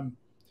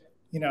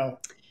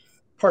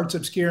parts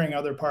obscuring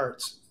other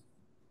parts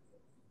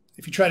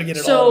if you try to get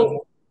it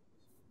all.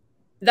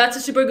 That's a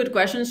super good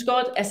question,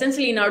 Scott.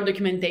 Essentially, in our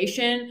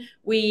documentation,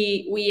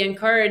 we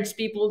encourage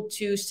people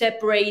to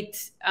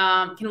separate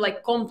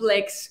like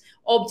complex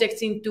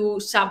objects into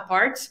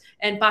subparts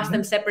and pass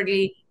them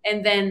separately,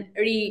 and then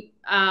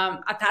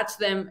attach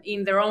them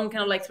in their own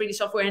kind of like 3D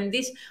software. And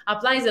this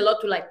applies a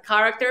lot to like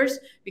characters,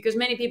 because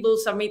many people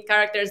submit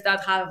characters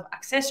that have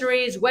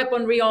accessories,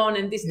 weaponry on,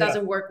 and this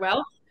doesn't work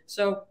well.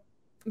 So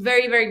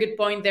very, very good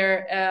point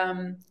there.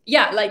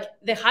 Yeah, like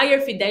the higher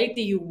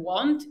fidelity you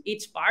want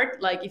each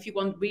part, like if you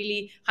want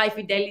really high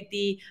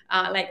fidelity,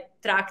 like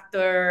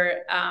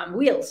tractor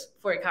wheels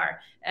for a car,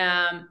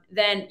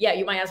 then yeah,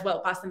 you might as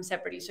well pass them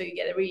separately, so you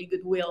get a really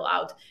good wheel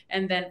out,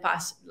 and then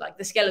pass like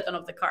the skeleton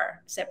of the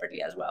car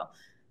separately as well.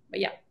 But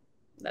yeah,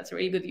 that's a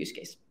really good use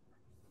case.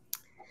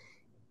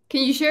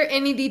 Can you share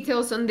any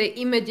details on the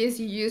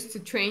images you use to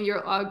train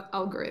your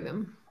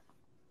algorithm?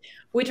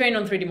 We train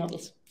on 3D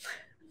models.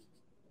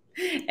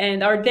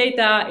 And our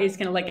data is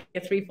kind of like a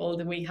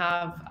threefold. We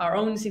have our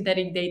own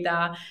synthetic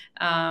data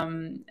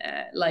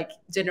like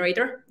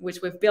generator,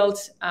 which we've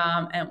built,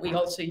 and we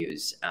also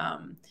use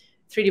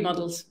 3D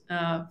models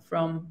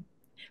from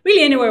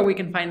really anywhere we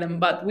can find them.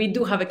 But we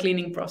do have a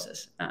cleaning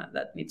process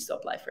that needs to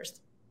apply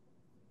first.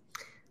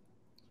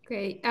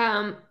 Okay.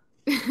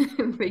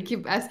 They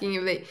keep asking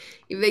if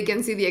they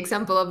can see the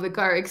example of the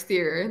car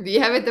exterior. Do you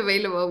have it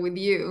available with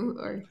you,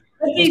 or?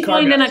 Let me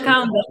find an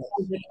account.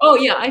 Oh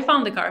yeah, I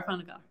found the car.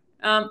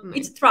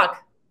 It's a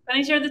truck. Can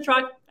I share the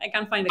truck? I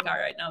can't find the car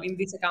right now in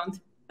this account.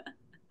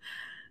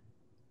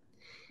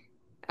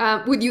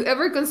 Would you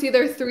ever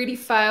consider 3D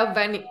file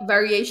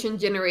variation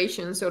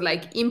generation? So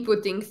like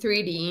inputting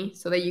 3D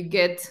so that you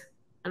get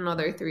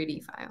another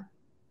 3D file.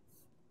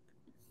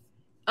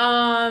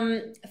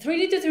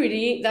 3D to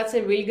 3D, that's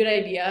a really good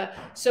idea.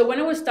 So when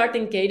I was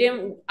starting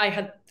Kaedim, I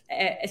had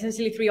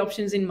essentially 3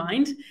 options in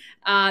mind.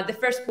 The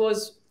first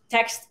was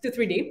text to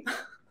 3D.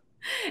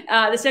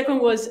 The second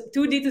was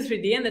 2D to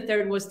 3D, and the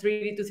third was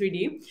 3D to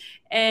 3D.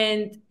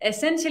 And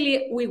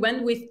essentially, we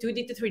went with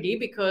 2D to 3D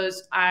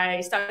because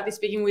I started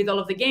speaking with all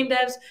of the game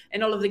devs,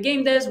 and all of the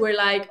game devs were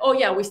like, oh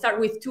yeah, we start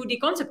with 2D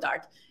concept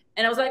art.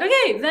 And I was like,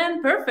 okay,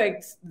 then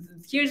perfect.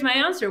 Here's my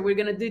answer. We're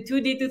going to do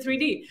 2D to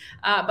 3D.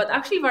 But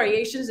actually,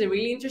 variation is a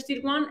really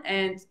interesting one,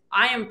 and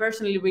I am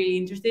personally really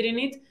interested in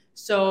it.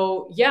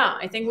 So yeah,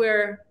 I think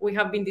we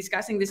have been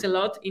discussing this a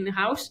lot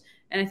in-house,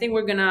 and I think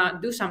we're going to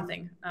do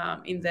something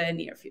in the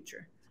near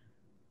future.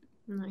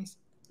 Nice.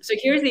 So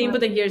here's the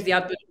input and here's the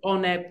output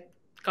on a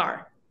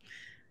car.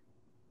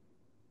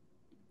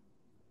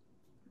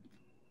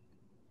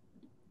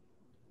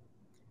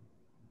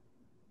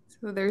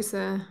 So there's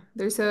a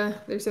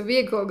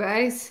vehicle,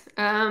 guys.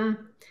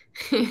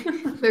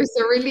 There's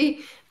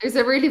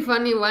a really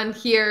funny one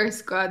here,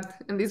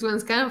 Scott, and this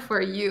one's kind of for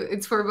you.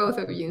 It's for both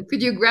of you.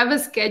 Could you grab a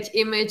sketch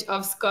image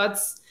of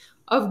Scott's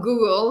of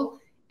Google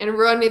and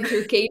run it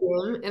through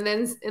Kaedim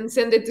and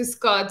send it to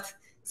Scott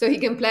so he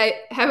can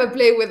have a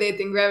play with it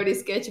in Gravity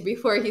Sketch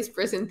before his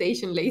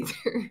presentation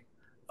later.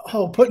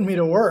 Oh, putting me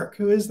to work.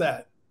 Who is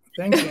that?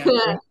 Thanks,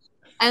 Andrew.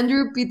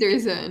 Andrew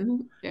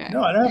Peterson. Yeah.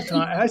 No, I don't have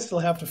time. I still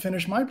have to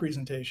finish my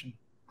presentation.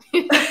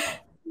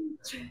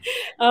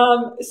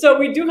 So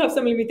we do have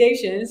some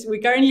limitations. We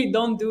currently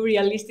don't do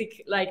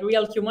realistic, like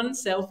real human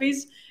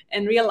selfies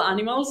and real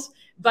animals.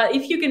 But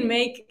if you can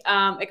make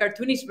a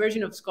cartoonish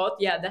version of Scott,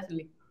 yeah,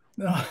 definitely.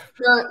 No.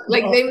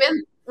 Like they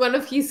meant one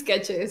of his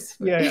sketches.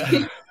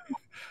 Yeah.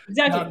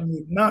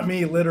 Exactly. Not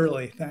me,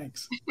 literally.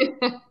 Thanks.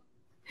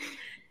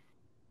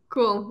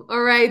 Cool.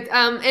 All right.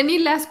 Any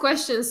last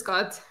questions,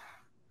 Scott,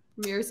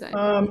 from your side?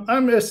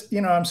 I'm just,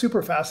 I'm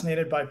super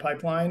fascinated by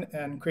pipeline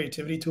and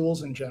creativity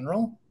tools in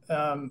general.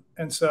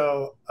 And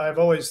so I've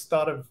always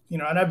thought of,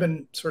 and I've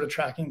been sort of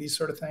tracking these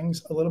sort of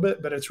things a little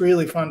bit, but it's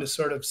really fun to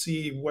sort of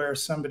see where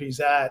somebody's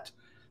at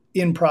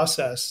in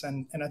process.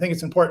 And I think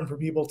it's important for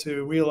people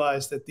to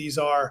realize that these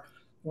are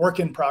work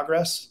in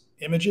progress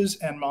images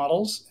and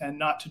models, and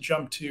not to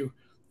jump to,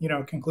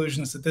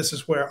 conclusions that this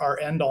is where our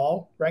end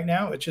all right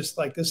now. It's just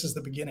like, this is the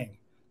beginning.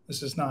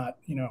 This is not,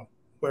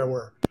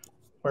 where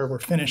we're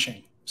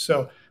finishing.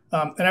 So,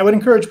 and I would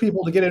encourage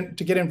people to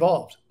get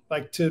involved,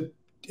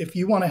 if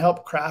you want to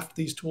help craft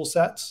these tool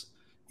sets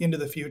into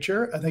the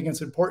future. I think it's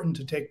important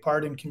to take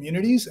part in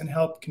communities and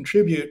help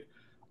contribute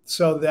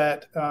so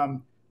that,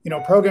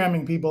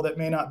 programming people that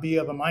may not be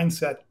of a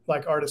mindset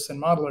like artists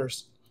and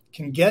modelers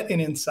can get an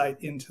insight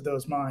into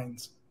those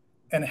minds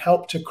and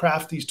help to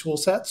craft these tool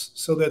sets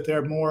so that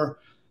they're more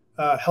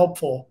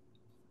helpful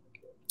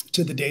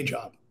to the day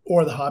job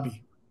or the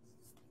hobby.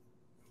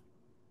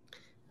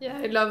 Yeah,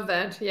 I love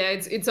that. Yeah,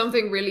 it's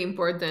something really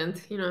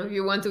important. If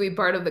you want to be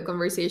part of the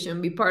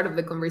conversation, be part of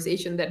the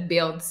conversation that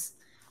builds,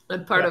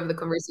 not part of the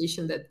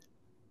conversation that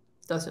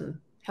doesn't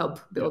help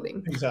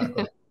building. Yeah,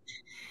 exactly.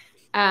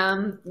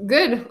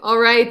 Good. All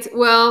right.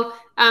 Well,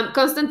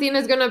 Konstantina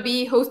is going to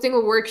be hosting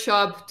a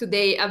workshop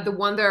today at the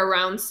Wander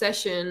Around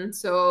session.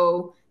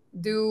 So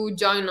do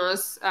join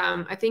us.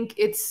 I think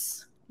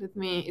it's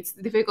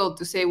difficult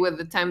to say with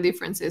the time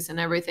differences and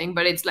everything,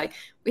 but it's like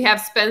we have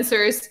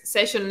Spencer's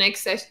session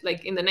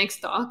like in the next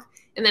talk.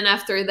 And then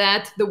after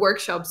that, the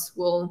workshops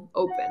will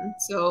open.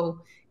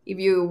 So if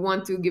you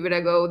want to give it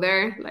a go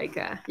there,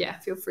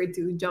 feel free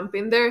to jump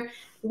in there.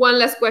 One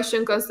last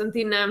question,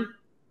 Konstantina.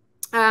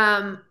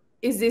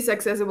 Is this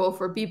accessible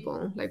for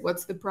people? Like,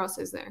 what's the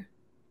process there?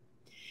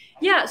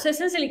 Yeah, so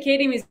essentially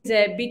Kaedim is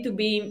a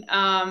B2B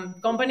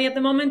company at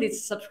the moment.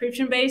 It's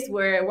subscription-based.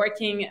 We're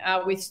working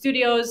with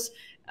studios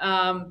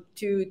on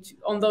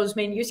those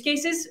main use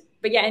cases.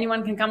 But yeah,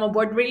 anyone can come on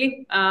board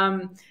really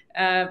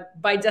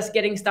by just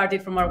getting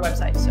started from our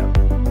website. So.